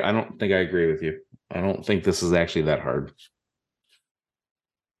if I don't think I agree with you. I don't think this is actually that hard.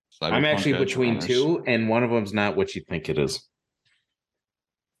 I'm actually between two, and one of them's not what you think it is.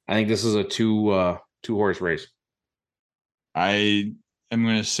 I think this is a two horse race. I am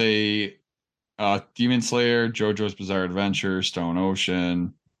going to say Demon Slayer, JoJo's Bizarre Adventure, Stone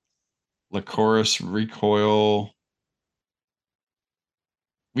Ocean, Lycoris Recoil.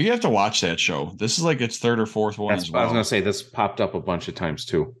 We have to watch that show. This is like its third or fourth one as well. I was going to say this popped up a bunch of times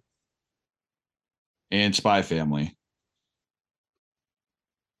too. And Spy Family.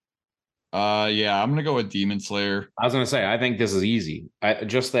 Yeah, I'm gonna go with Demon Slayer. I was gonna say I think this is easy.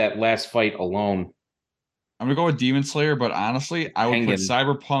 Just that last fight alone. I'm gonna go with Demon Slayer, but honestly, I would put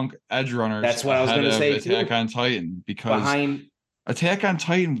Cyberpunk Edge Runners. That's what I was gonna say. Attack on Titan, because Attack on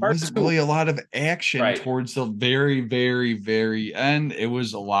Titan wasn't really a lot of action towards the very, very, very end. It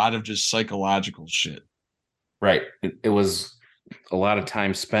was a lot of just psychological shit. Right. It was a lot of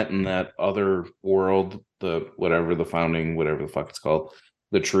time spent in that other world, the founding, whatever the fuck it's called,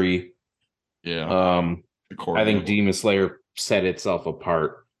 the tree. Yeah. I think Demon Slayer set itself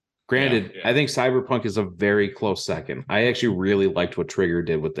apart. Granted, I think Cyberpunk is a very close second. I actually really liked what Trigger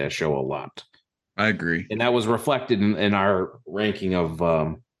did with that show a lot. I agree. And that was reflected in our ranking of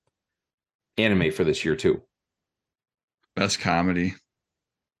anime for this year too. Best comedy.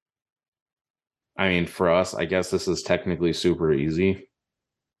 I mean, for us, I guess this is technically super easy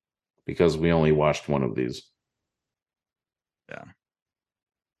because we only watched one of these. Yeah.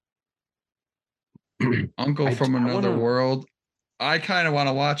 Uncle from Another World. I kind of want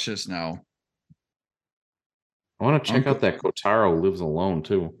to watch this now. I want to check out that Kotaro Lives Alone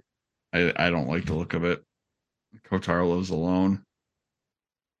too. I don't like the look of it. Kotaro Lives Alone.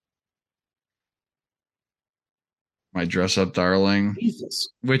 My Dress Up Darling. Jesus.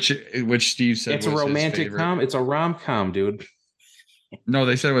 Which Steve said it's a romantic it's a rom-com, dude. No,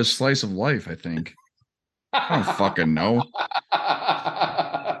 they said it was slice of life, I think. I don't fucking know.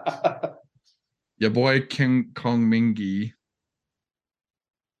 Your boy King Kong Mingi.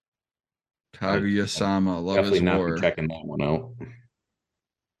 Kaguya-sama, Love is War. Checking that one out.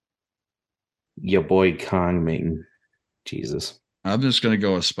 Your boy Kong Ming. Jesus. I'm just gonna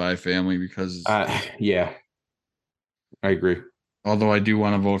go with Spy Family because yeah. I agree. Although I do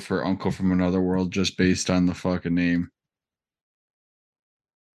want to vote for Uncle from Another World just based on the fucking name.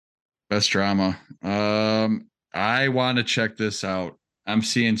 Best drama. I want to check this out. I'm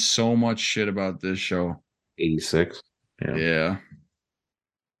seeing so much shit about this show. 86. Yeah.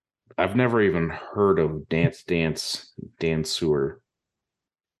 I've never even heard of Dance Dancer.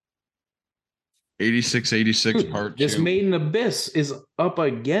 86 part This 2. Made in Abyss is up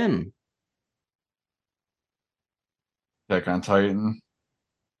again. Attack on Titan.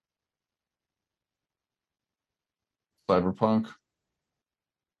 Cyberpunk.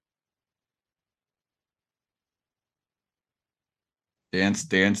 Dance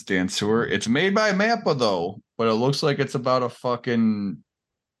Dancer. It's made by Mappa though, but it looks like it's about a fucking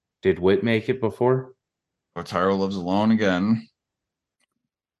Did Wit make it before? Otaru Lives Alone again.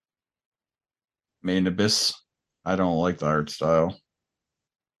 Made in Abyss. I don't like the art style.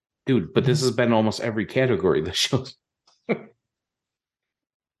 Dude, but this has been almost every category the show's.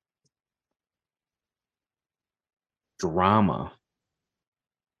 Drama.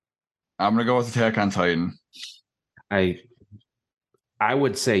 I'm gonna go with Attack on Titan. I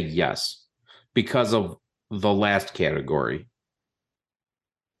would say yes, because of the last category,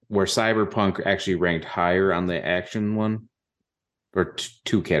 where Cyberpunk actually ranked higher on the action one, or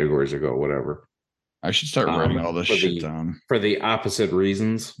two categories ago, whatever. I should start writing all this shit down. For the opposite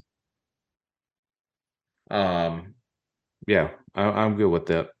reasons. Yeah, I'm good with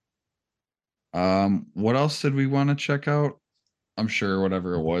that. What else did we want to check out? I'm sure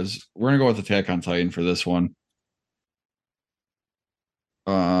whatever it was. We're gonna go with Attack on Titan for this one.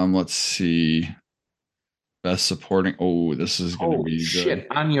 Let's see. Best supporting. Oh, this is gonna be shit. good.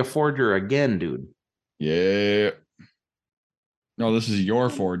 Anya Forger again, dude. Yeah. No, this is Your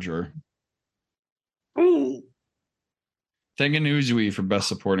Forger. Tengen Uzui for best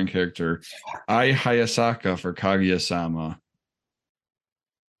supporting character. Ai Hayasaka for Kaguya-sama.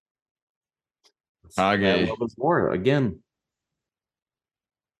 Kage. Love is War again.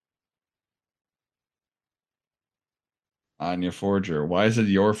 Anya Forger. Why is it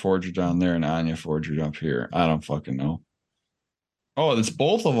Your Forger down there and Anya Forger up here? I don't fucking know. Oh, it's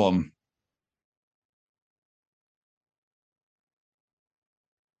both of them.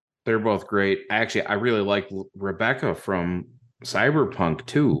 They're both great. Actually, I really like Rebecca from Cyberpunk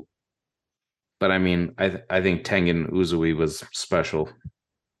too. But I mean, I think Tengen Uzui was special.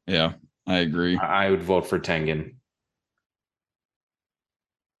 Yeah, I agree. I would vote for Tengen.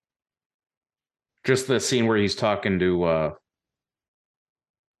 Just the scene where he's talking to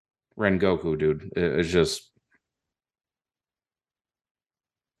Rengoku, dude. It's just.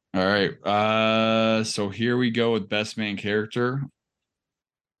 All right. So here we go with best main character.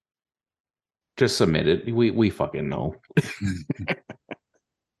 Just submit it. We fucking know.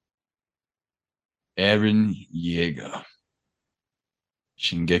 Eren Yeager.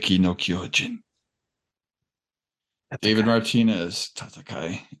 Shingeki no Kyojin. David Martinez,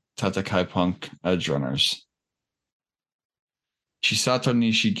 Tatakai Punk, Edge Runners. Chisato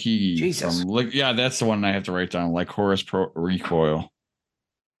Nishikigi. Jesus. Yeah, that's the one I have to write down. Like Horus Pro Recoil.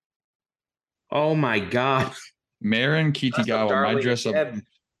 Oh my god. Marin Kitigawa, my dress up. Dead.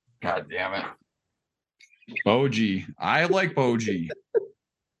 God damn it. Boji. I like Boji.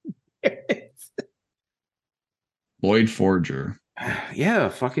 Lloyd Forger. Yeah,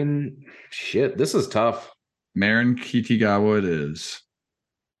 fucking shit. This is tough. Marin Kitigawa it is.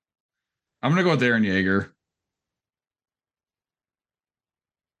 I'm gonna go with Eren Yeager.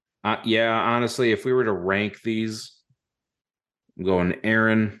 Yeah, honestly, if we were to rank these, I'm going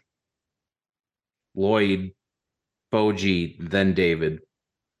Eren, Lloyd, Boji, then David.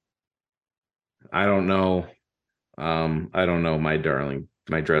 I don't know. I don't know, my darling,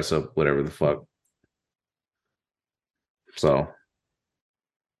 my dress up, whatever the fuck. So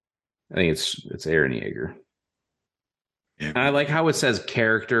I think it's Eren Yeager. Yeah. And I like how it says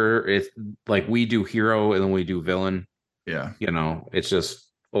character. It's like we do hero and then we do villain. Yeah. You know, it's just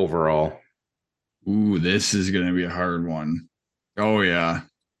overall. Ooh, this is gonna be a hard one. Oh yeah.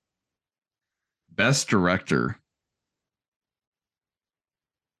 Best director.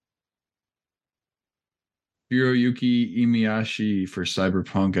 Hiroyuki Imiyashi for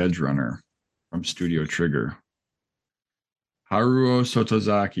Cyberpunk Edge Runner from Studio Trigger. Haruo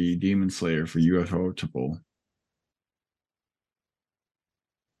Sotozaki, Demon Slayer for UFO Temple.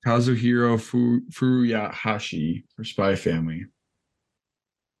 Kazuhiro Furuyahashi for Spy Family.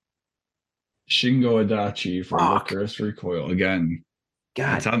 Shingo Adachi for Licorice Recoil. Again,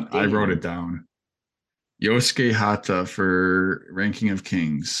 God, I wrote it down. Yosuke Hata for Ranking of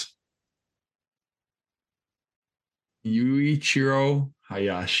Kings. Yuichiro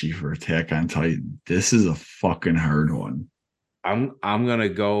Hayashi for Attack on Titan. This is a fucking hard one. I'm gonna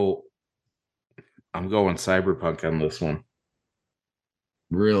go. I'm going Cyberpunk on this one.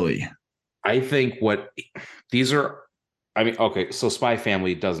 Really? I think what these are. I mean, okay, so Spy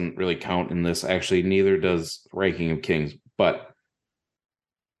Family doesn't really count in this. Actually, neither does Ranking of Kings. But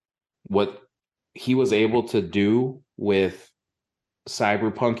what he was able to do with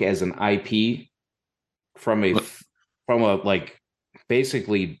Cyberpunk as an IP from a like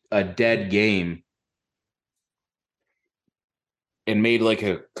basically a dead game and made like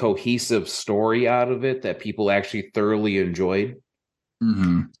a cohesive story out of it that people actually thoroughly enjoyed.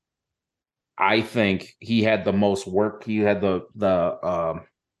 Mm-hmm. I think he had the most work. He had the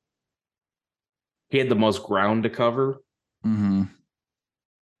most ground to cover. Mm-hmm.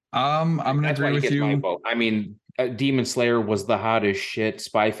 I'm gonna That's why agree he with gets my you. vote. I mean, Demon Slayer was the hottest shit.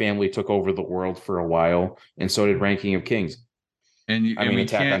 Spy Family took over the world for a while, and so did Ranking of Kings. I mean,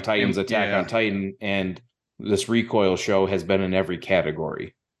 Attack on Titan's Attack on Titan, and this Recoil show has been in every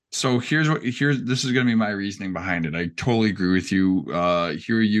category. So this is gonna be my reasoning behind it. I totally agree with you.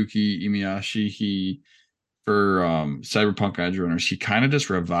 Hiroyuki Imiyashi, for Cyberpunk Edgerunners, he kind of just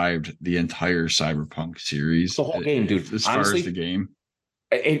revived the entire Cyberpunk series. The whole game, dude. As Honestly, far as the game.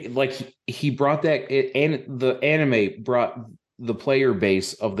 Like he brought that, and the anime brought the player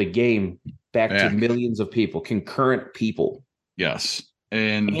base of the game back to millions of people, concurrent people. Yes.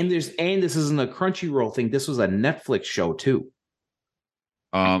 And this isn't a Crunchyroll thing. This was a Netflix show too.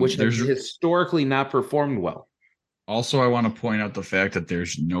 Which has historically not performed well. Also, I want to point out the fact that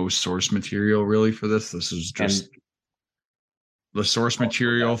there's no source material really for this. This is just the source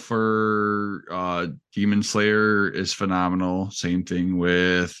material for Demon Slayer is phenomenal. Same thing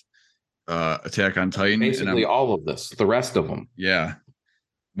with Attack on Titan. Basically all of this, the rest of them. Yeah.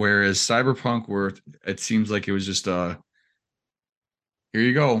 Whereas Cyberpunk, where it seems like it was just here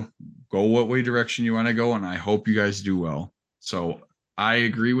you go what way direction you want to go, and I hope you guys do well. So I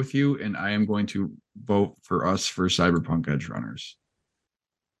agree with you, and I am going to vote for us for Cyberpunk Edgerunners.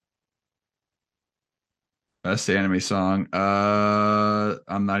 Best anime song.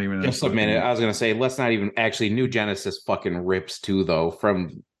 I'm not even. Just a minute. I was gonna say, let's not even actually. New Genesis fucking rips too, though,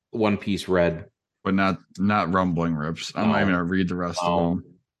 from One Piece Red, but not Rumbling rips. I'm not even gonna read the rest of them.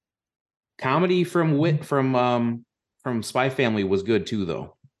 Comedy from Spy Family was good too,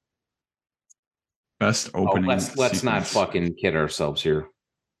 though. Best opening. Let's not fucking kid ourselves here.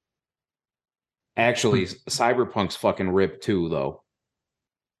 Actually, Cyberpunk's fucking ripped too, though.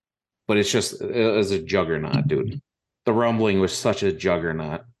 But it's just as a juggernaut, dude. The Rumbling was such a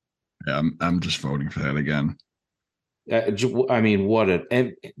juggernaut. Yeah, I'm just voting for that again. I mean,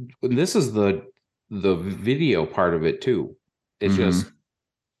 and this is the video part of it too. It's just,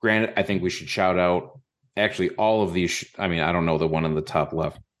 granted, I think we should shout out actually all of these. I mean, I don't know the one on the top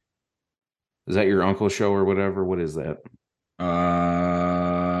left. Is that your uncle's show or whatever? What is that?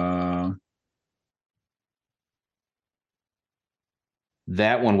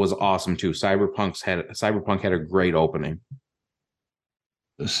 That one was awesome too. Cyberpunk had a great opening.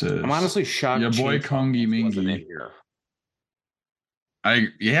 I'm honestly shocked. Your boy Kongi Mingi.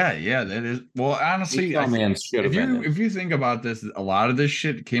 That is. Well, honestly, if you think about this, a lot of this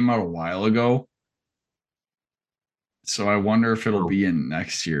shit came out a while ago. So I wonder if it'll be in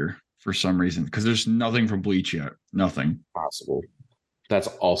next year for some reason, because there's nothing from Bleach yet. Nothing. Possible. That's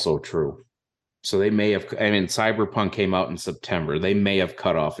also true. So they may have. I mean, Cyberpunk came out in September. They may have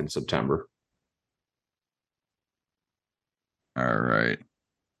cut off in September. All right.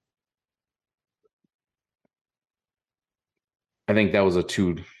 I think that was a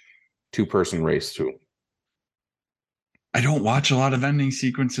two-person race too. I don't watch a lot of ending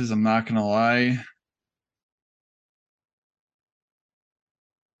sequences. I'm not gonna lie.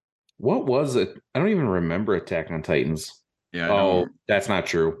 What was it? I don't even remember Attack on Titans. Yeah. That's not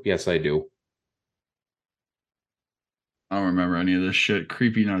true. Yes, I do. I don't remember any of this shit.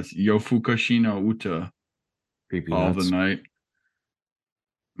 Creepy nuts. Yofukashi no Uta. Creepy all nuts. the night.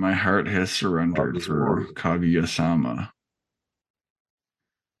 My heart has surrendered for Kaguya-sama.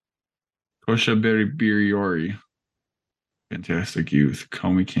 Toshaberi Biriori. Fantastic Youth.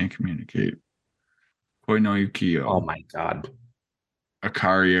 Komi Can't Communicate. Koi no Yukio. Oh my god.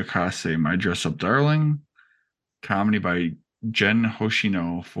 Akari Akase, My Dress Up Darling. Comedy by Jen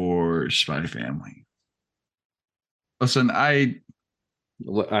Hoshino for Spy Family. Listen, I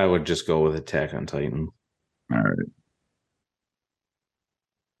would just go with Attack on Titan. All right.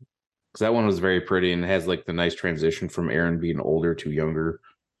 Because that one was very pretty and has like the nice transition from Eren being older to younger.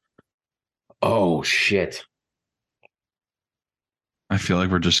 Oh, shit. I feel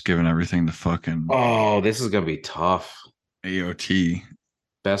like we're just giving everything to fucking... Oh, this is going to be tough. AOT.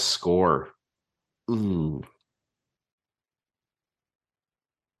 Best score. Ooh.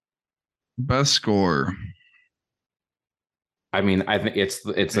 Best score. I mean, I think it's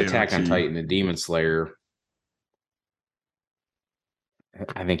Attack on AOT. Titan and Demon Slayer.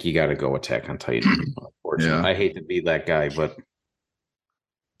 I think you got to go Attack on Titan. Unfortunately, Yeah. I hate to be that guy, but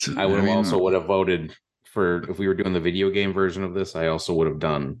I would have voted for, if we were doing the video game version of this, I also would have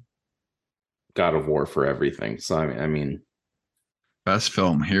done God of War for everything. So I mean, best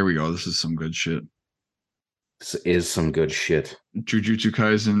film. Here we go. This is some good shit. this is some good shit. Jujutsu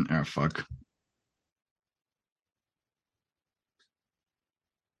Kaisen. Oh fuck.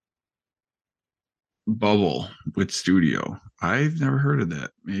 Bubble with Studio. I've never heard of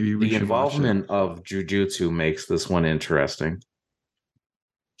that. Maybe we The should involvement of Jujutsu makes this one interesting.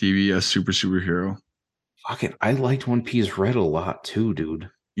 DBS Superhero. Fuck it. I liked One Piece Red a lot too, dude.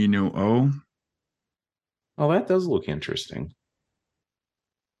 Inu-Oh. Oh, that does look interesting.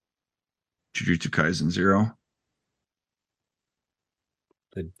 Jujutsu Kaisen 0.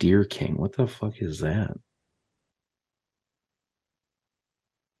 The Deer King. What the fuck is that?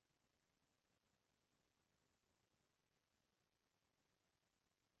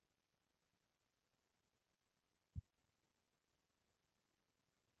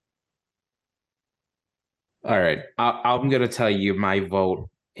 All right. I'm going to tell you my vote,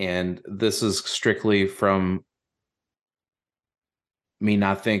 and this is strictly from me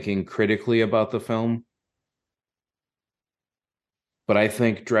not thinking critically about the film. But I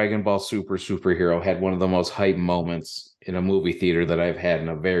think Dragon Ball Superhero had one of the most hype moments in a movie theater that I've had in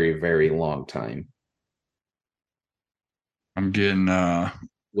a very, very long time. I'm getting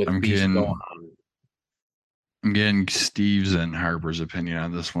Steve's and Harper's opinion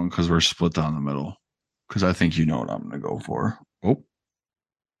on this one because we're split down the middle. Because I think you know what I'm going to go for. Oh.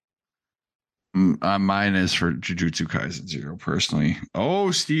 Mine is for Jujutsu Kaisen 0, personally.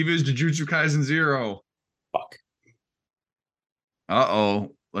 Oh, Steve is Jujutsu Kaisen 0. Fuck.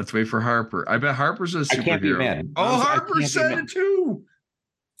 Uh-oh. Let's wait for Harper. I bet Harper's a superhero. I can't be mad. Oh, Harper said it too.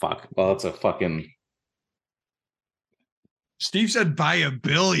 Fuck. Well, that's a fucking... Steve said by a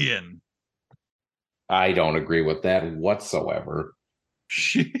billion. I don't agree with that whatsoever.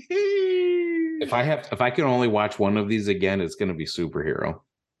 If I can only watch one of these again, it's going to be Superhero.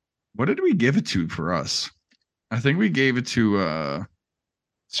 What did we give it to for us? I think we gave it to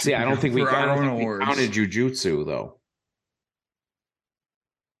See, I don't think we awards. Counted Jujutsu though.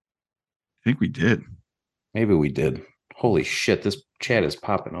 I think we did. Maybe we did. Holy shit, this chat is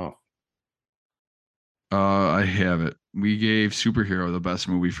popping off. I have it. We gave Superhero the best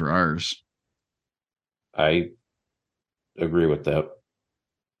movie for ours. I agree with that.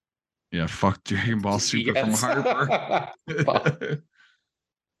 Yeah, fuck Dragon Ball Super from Harper.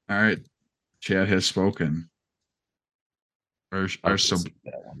 All right. Chad has spoken. I'll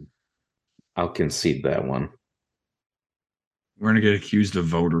concede that one. We're going to get accused of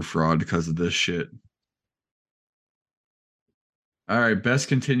voter fraud because of this shit. All right. Best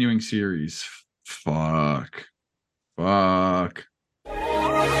continuing series. Fuck.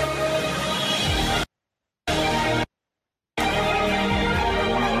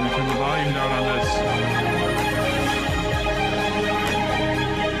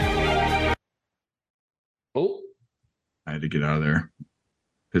 Oh, I had to get out of there.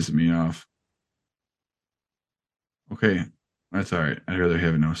 Pissing me off. Okay, that's all right. I'd rather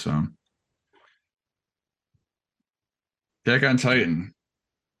have no sound. Attack on Titan.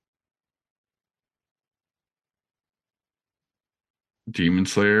 Demon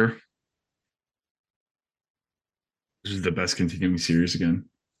Slayer. This is the best continuing series again.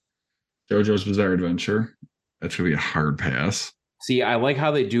 JoJo's Bizarre Adventure. That's going to be a hard pass. See, I like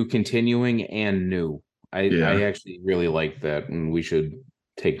how they do continuing and new. I actually really like that, and we should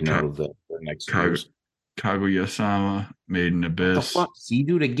take note of that for next year's. Kaguya-sama, Made in Abyss. What the fuck? See,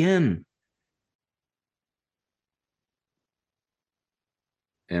 dude, again.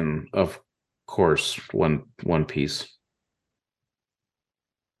 And of course, One Piece.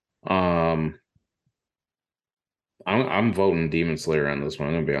 I'm voting Demon Slayer on this one.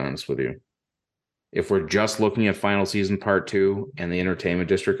 I'm gonna be honest with you. If we're just looking at Final Season Part 2 and the Entertainment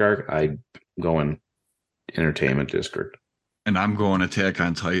District arc, I'm going Entertainment District. And I'm going Attack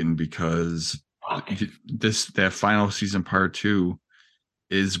on Titan because that Final Season Part 2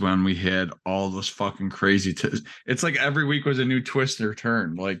 is when we had all those fucking crazy it's like every week was a new twist or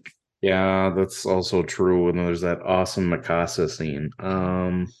turn. Like, yeah, that's also true. And there's that awesome Mikasa scene.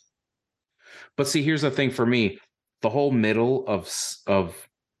 But see, here's the thing for me. The whole middle of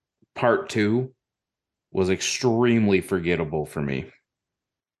Part 2 was extremely forgettable for me.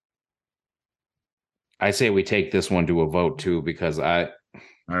 I say we take this one to a vote too, because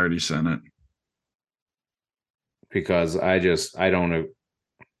I already sent it. Because I don't know.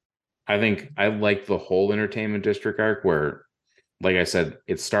 I think I like the whole Entertainment District arc where, like I said,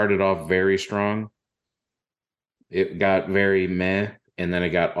 it started off very strong. It got very meh, and then it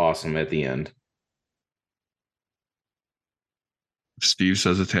got awesome at the end. Steve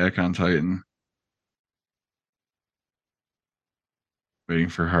says Attack on Titan. Waiting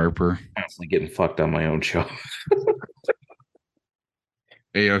for Harper. Constantly getting fucked on my own show.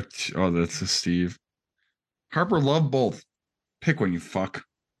 AOT. Oh, that's a Steve. Harper love both. Pick one, you fuck.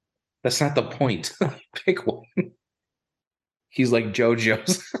 That's not the point. Pick one. He's like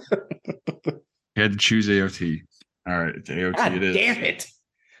JoJo's. He had to choose AOT. All right, it's AOT. God it is. damn it.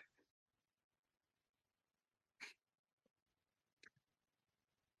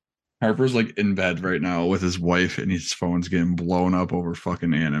 Harper's like in bed right now with his wife, and his phone's getting blown up over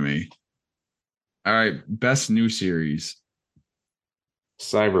fucking anime. All right, best new series.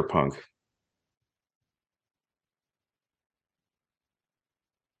 Cyberpunk.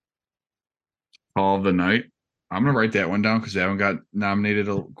 Call of the Night. I'm gonna write that one down because that one got nominated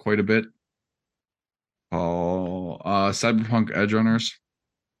quite a bit. Cyberpunk Edge Runners.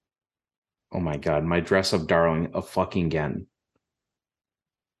 Oh my god, my dress up darling a fucking again.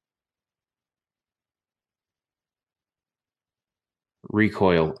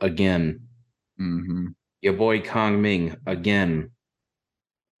 Recoil again. Mm-hmm. Your boy Kong Ming again.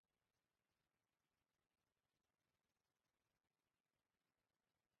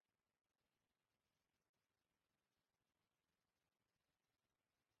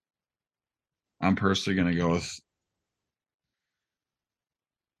 I'm personally gonna go with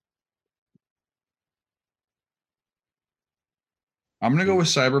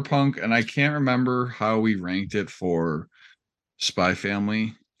Cyberpunk, and I can't remember how we ranked it for Spy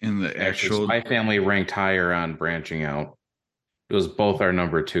Family in the actual. Spy Family ranked higher on Branching Out. It was both our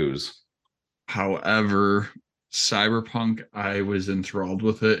number twos. However, Cyberpunk, I was enthralled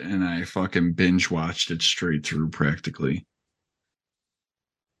with it, and I fucking binge watched it straight through practically.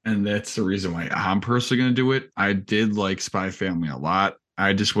 And that's the reason why I'm personally going to do it. I did like Spy Family a lot.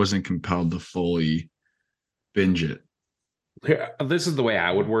 I just wasn't compelled to fully binge it. This is the way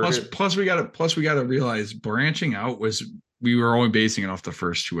I would word it. Plus, we got to realize Branching Out we were only basing it off the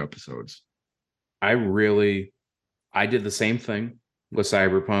first 2 episodes. I did the same thing with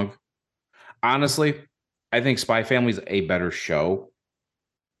Cyberpunk. Honestly, I think Spy Family is a better show.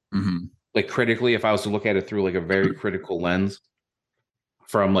 Mm-hmm. Like critically, if I was to look at it through like a very critical lens,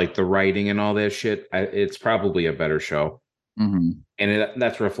 from like the writing and all that shit, it's probably a better show. Mm-hmm. And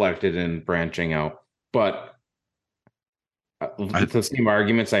that's reflected in Branching Out. But the same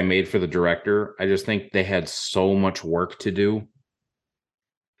arguments I made for the director, I just think they had so much work to do.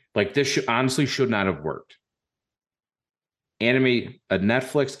 Like this honestly should not have worked. A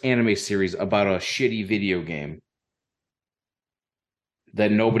Netflix anime series about a shitty video game that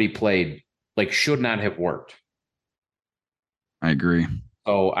nobody played, like should not have worked. I agree.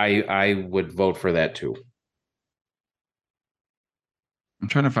 So I would vote for that too. I'm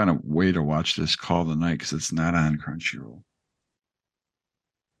trying to find a way to watch this Call of the Night because it's not on Crunchyroll.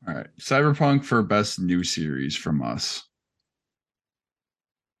 All right. Cyberpunk for best new series from us.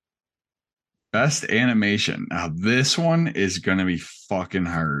 Best animation. Now this one is gonna be fucking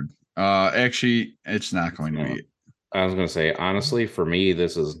hard. Actually, it's not going to be. I was gonna say, honestly, for me,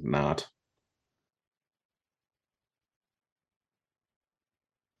 this is not.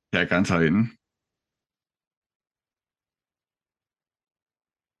 Attack on Titan.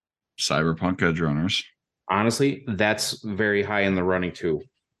 Cyberpunk Edge Runners. Honestly, that's very high in the running too.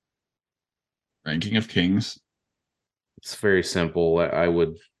 Ranking of Kings. It's very simple.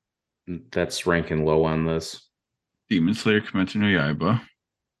 That's ranking low on this. Demon Slayer Kimetsu no Yaiba.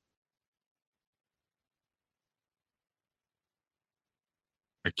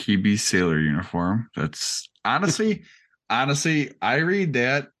 Akibi Sailor Uniform. That's honestly, I read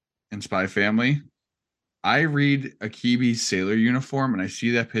that in Spy Family. I read Akibi's Sailor Uniform and I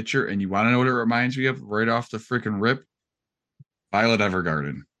see that picture, and you want to know what it reminds me of right off the freaking rip? Violet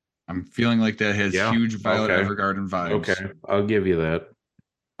Evergarden. I'm feeling like that has huge Violet Evergarden vibes. Okay, I'll give you that.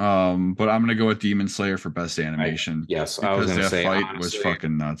 But I'm gonna go with Demon Slayer for best animation. I was gonna say fight honestly, was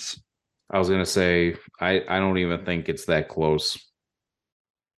fucking nuts. I was gonna say I don't even think it's that close.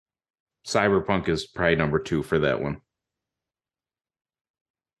 Cyberpunk is probably number 2 for that one.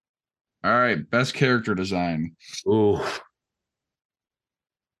 All right, best character design. Ooh.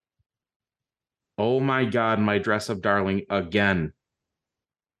 Oh my god, my dress up darling again.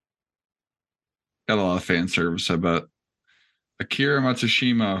 Got a lot of fan service, I bet. Akira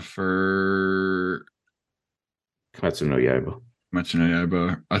Matsushima for Kimetsu no Yaiba.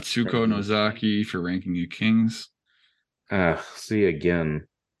 Matsunoyaba. Atsuko Nozaki for Ranking of Kings. See again.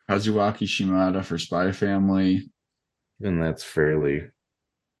 Kazuaki Shimada for Spy Family. And that's fairly.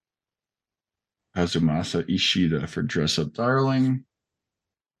 Kazumasa Ishida for Dress Up Darling.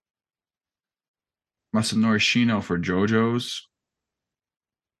 Masanori Shino for JoJo's.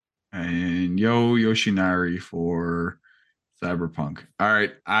 And Yo Yoshinari for Cyberpunk. All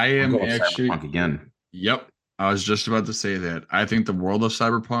right. I am actually. Cyberpunk again. Yep. I was just about to say that. I think the world of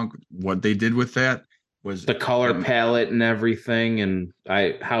Cyberpunk, what they did with that was the color palette and everything, and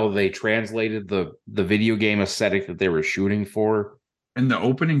how they translated the video game aesthetic that they were shooting for. And the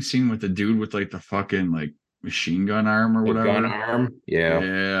opening scene with the dude with like the fucking like machine gun arm or whatever. Gun arm. Yeah.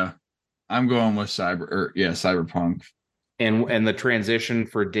 Yeah. I'm going with Cyberpunk. And the transition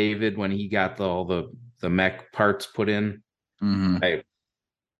for David when he got all the mech parts put in. Mm-hmm. I'm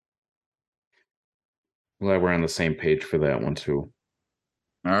glad we're on the same page for that one too.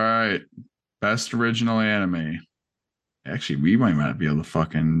 All right. Best original anime. Actually, we might not be able to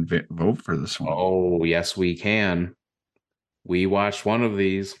fucking vote for this one. Oh, yes, we can. We watched one of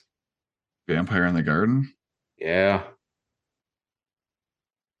these. Vampire in the Garden? Yeah.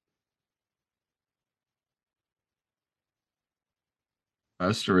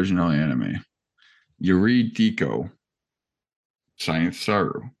 Best original anime. Yuri Diko. Science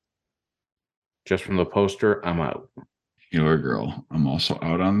Saru. Just from the poster, I'm out. Healer Girl. I'm also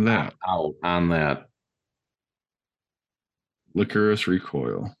out on that. Out on that. Licorice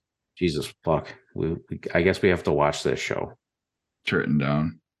Recoil. Jesus fuck. I guess we have to watch this show. It's written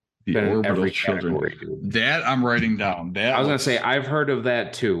down. The Orbital Children. That I'm writing down. That I was gonna say I've heard of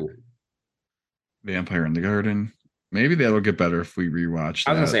that too. Vampire in the Garden. Maybe that'll get better if we rewatch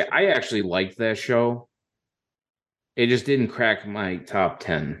that. I was gonna say I actually liked that show. It just didn't crack my top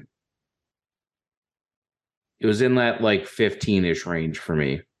 10. It was in that like 15-ish range for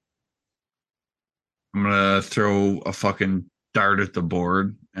me. I'm gonna throw a fucking dart at the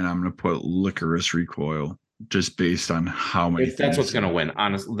board and I'm gonna put Licorice Recoil just based on how many. That's what's gonna win.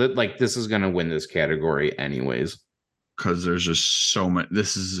 Honestly, like this is gonna win this category anyways. Because there's just so many.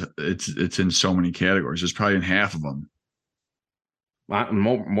 It's in so many categories. It's probably in half of them.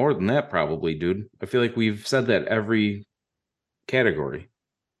 More than that, probably, dude. I feel like we've said that every category.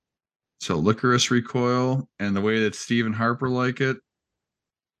 So Licorice Recoil and the way that Stephen Harper like it.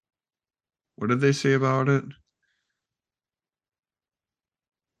 What did they say about it?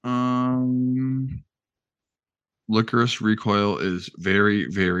 Licorice Recoil is very,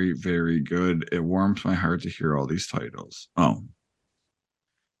 very, very good. It warms my heart to hear all these titles. Oh.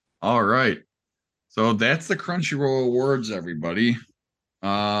 All right. So that's the Crunchyroll Awards, everybody.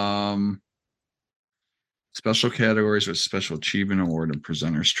 Special categories with Special Achievement Award and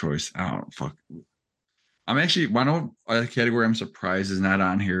Presenter's Choice. Oh, fuck. I'm actually, one of a category I'm surprised is not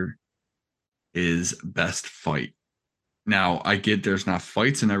on here is Best Fight. Now, I get there's not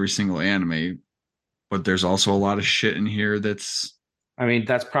fights in every single anime, but there's also a lot of shit in here that's... I mean,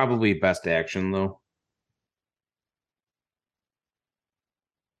 that's probably Best Action, though.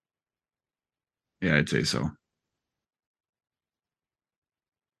 Yeah, I'd say so.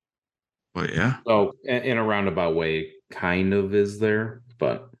 But yeah. So, in a roundabout way, kind of is there,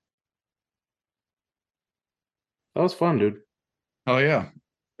 but... That was fun, dude. Oh, yeah.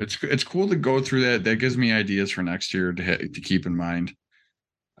 It's cool to go through that. That gives me ideas for next year to keep in mind.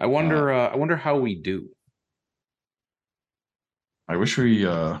 I wonder how we do. I wish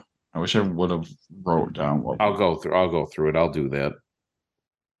I would have wrote down what I'll go through it. I'll do that.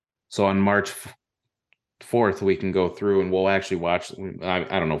 So on March 4th, we can go through and we'll actually watch. I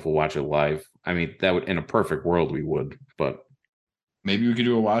don't know if we'll watch it live. I mean, that would, in a perfect world, we would, but maybe we could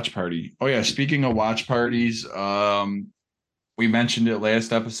do a watch party. Oh yeah. Speaking of watch parties, we mentioned it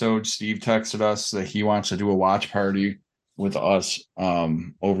last episode. Steve texted us that he wants to do a watch party with us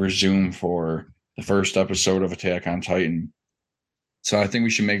over Zoom for the first episode of Attack on Titan. So I think we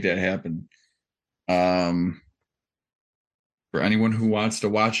should make that happen. For anyone who wants to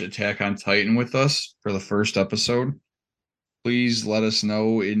watch Attack on Titan with us for the first episode, please let us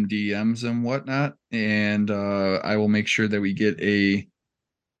know in DMs and whatnot. And I will make sure that we get a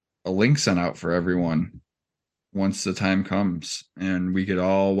link sent out for everyone once the time comes and we could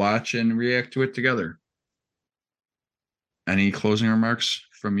all watch and react to it together. Any closing remarks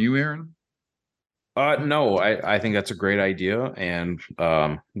from you, Aaron? No, I think that's a great idea, and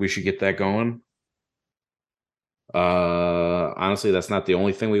we should get that going. Honestly, that's not the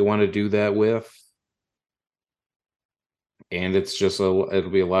only thing we want to do that with, and it's just it'll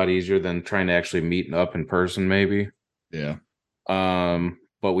be a lot easier than trying to actually meet up in person, maybe. Yeah.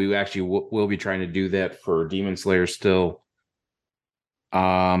 But we actually will be trying to do that for Demon Slayer still.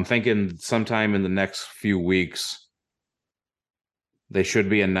 I'm thinking sometime in the next few weeks, they should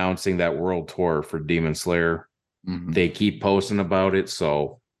be announcing that world tour for Demon Slayer. Mhm. They keep posting about it,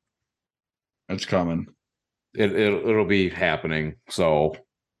 so It's coming. it'll be happening. So,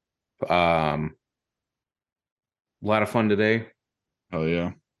 a lot of fun today. Oh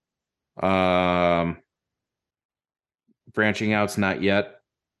yeah. Branching out's not yet,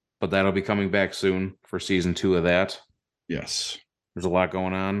 but that'll be coming back soon for season 2 of that. Yes. There's a lot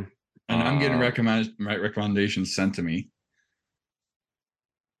going on. And I'm getting recommendations sent to me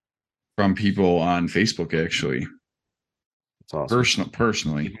from people on Facebook, actually. It's awesome.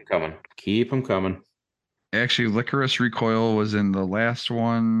 Personally. Keep them coming. Keep them coming. Actually, Licorice Recoil was in the last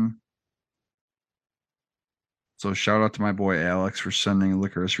one. So shout out to my boy Alex for sending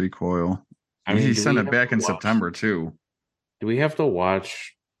Licorice Recoil. I mean, He do sent we it have back to in watch- September too. Do we have to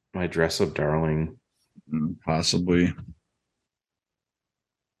watch My Dress Up Darling? Possibly.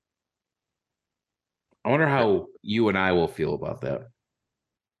 I wonder how you and I will feel about that.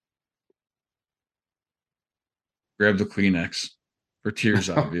 Grab the Kleenex. For tears,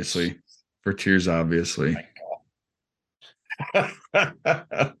 obviously. For tears, obviously.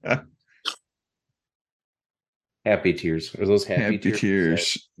 Happy tears. Are those happy,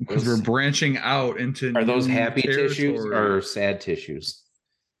 tears. Because we're branching out into Are those new happy tissues territory. or sad tissues?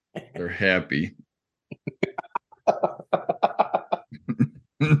 They're happy.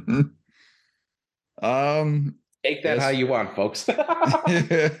 Take that Yes. how you want, folks.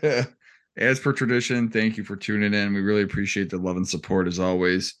 As per tradition, thank you for tuning in. We really appreciate the love and support as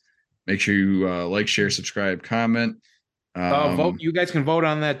always. Make sure you like, share, subscribe, comment. Vote. You guys can vote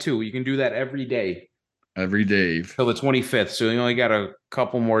on that too. You can do that every day Every day. till the 25th. So you only got a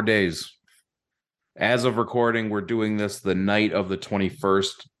couple more days. As of recording, we're doing this the night of the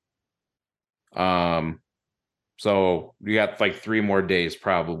 21st. So you got like 3 more days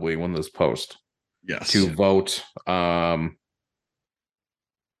probably when this post Yes. to vote.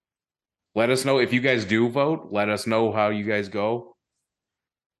 Let us know if you guys do vote. Let us know how you guys go.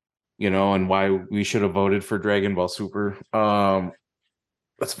 You know, and why we should have voted for Dragon Ball Super.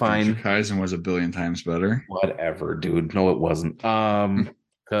 That's fine. Kaisen was a billion times better. Whatever, dude. No, it wasn't.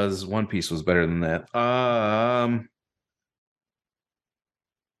 Because One Piece was better than that.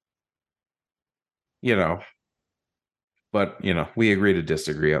 You know, but you know, we agree to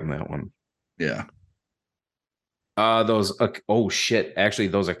disagree on that one. Yeah. Those oh shit! Actually,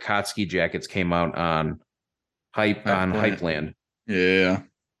 those Akatsuki jackets came out on Hypeland Yeah.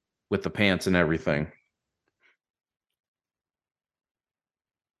 with the pants and everything.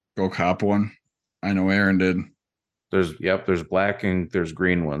 Go cop one. I know Aaron did. There's black and there's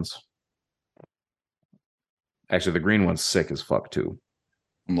green ones. Actually, the green one's sick as fuck too.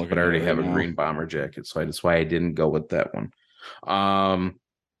 I'm looking But I already at it have right a now. green bomber jacket, so that's why I didn't go with that one.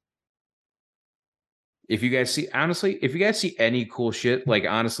 If you guys see any cool shit, like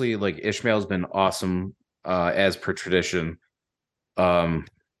honestly, like Ishmael's been awesome as per tradition.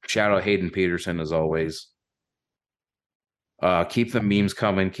 Shout out Hayden Peterson as always. Keep the memes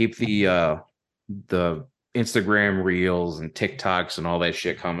coming, keep the Instagram reels and TikToks and all that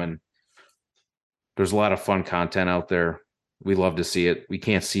shit coming. There's a lot of fun content out there. We love to see it. We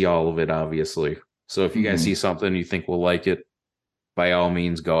can't see all of it, obviously. So if you guys see something you think we'll like it, by all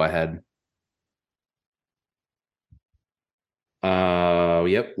means, go ahead.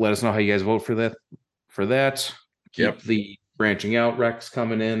 Yep. Let us know how you guys vote for that. Keep the branching out Rex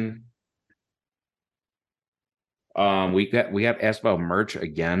coming in. We got asked about merch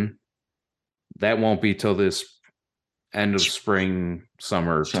again. That won't be till this end of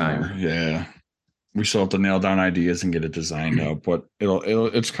summer time. Yeah. We still have to nail down ideas and get it designed out, but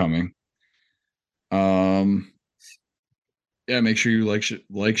it's coming. Yeah, make sure you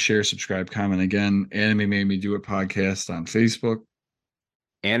like, share, subscribe, comment again. Anime Made Me Do It podcast on Facebook.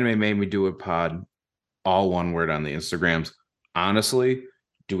 Anime Made Me Do It pod, all one word on the Instagrams. Honestly,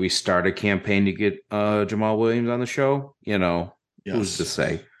 do we start a campaign to get Jamal Williams on the show? You know, who's to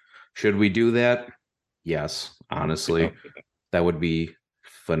say? Should we do that? Yes, honestly, that would be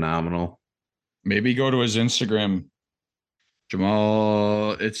phenomenal. Maybe go to his Instagram.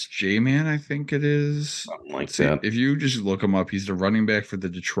 Jamal, it's J-Man, I think it is. Something like that. If you just look him up, he's the running back for the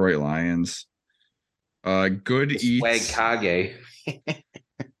Detroit Lions. Good Eats. Swag Kage.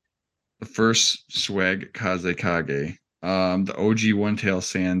 The first Swag Kazekage. The OG One-Tail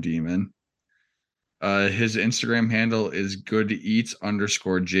Sand Demon. His Instagram handle is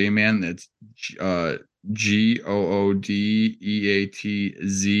goodeats_Jman. That's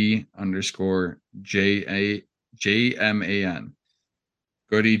GOODEATZ_JMAN.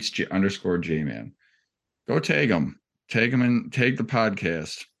 Goodeats_Jman. Go tag him. Take them and take the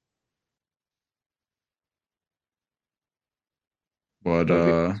podcast. But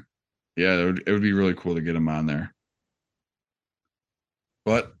yeah, it would be really cool to get them on there.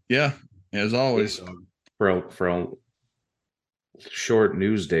 But yeah, as always, for a short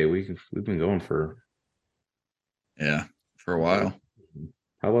news day, we've been going for for a while.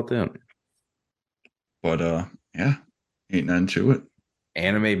 How about that? But yeah, ain't nothing to it.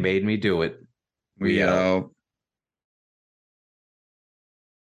 Anime made me do it. We out.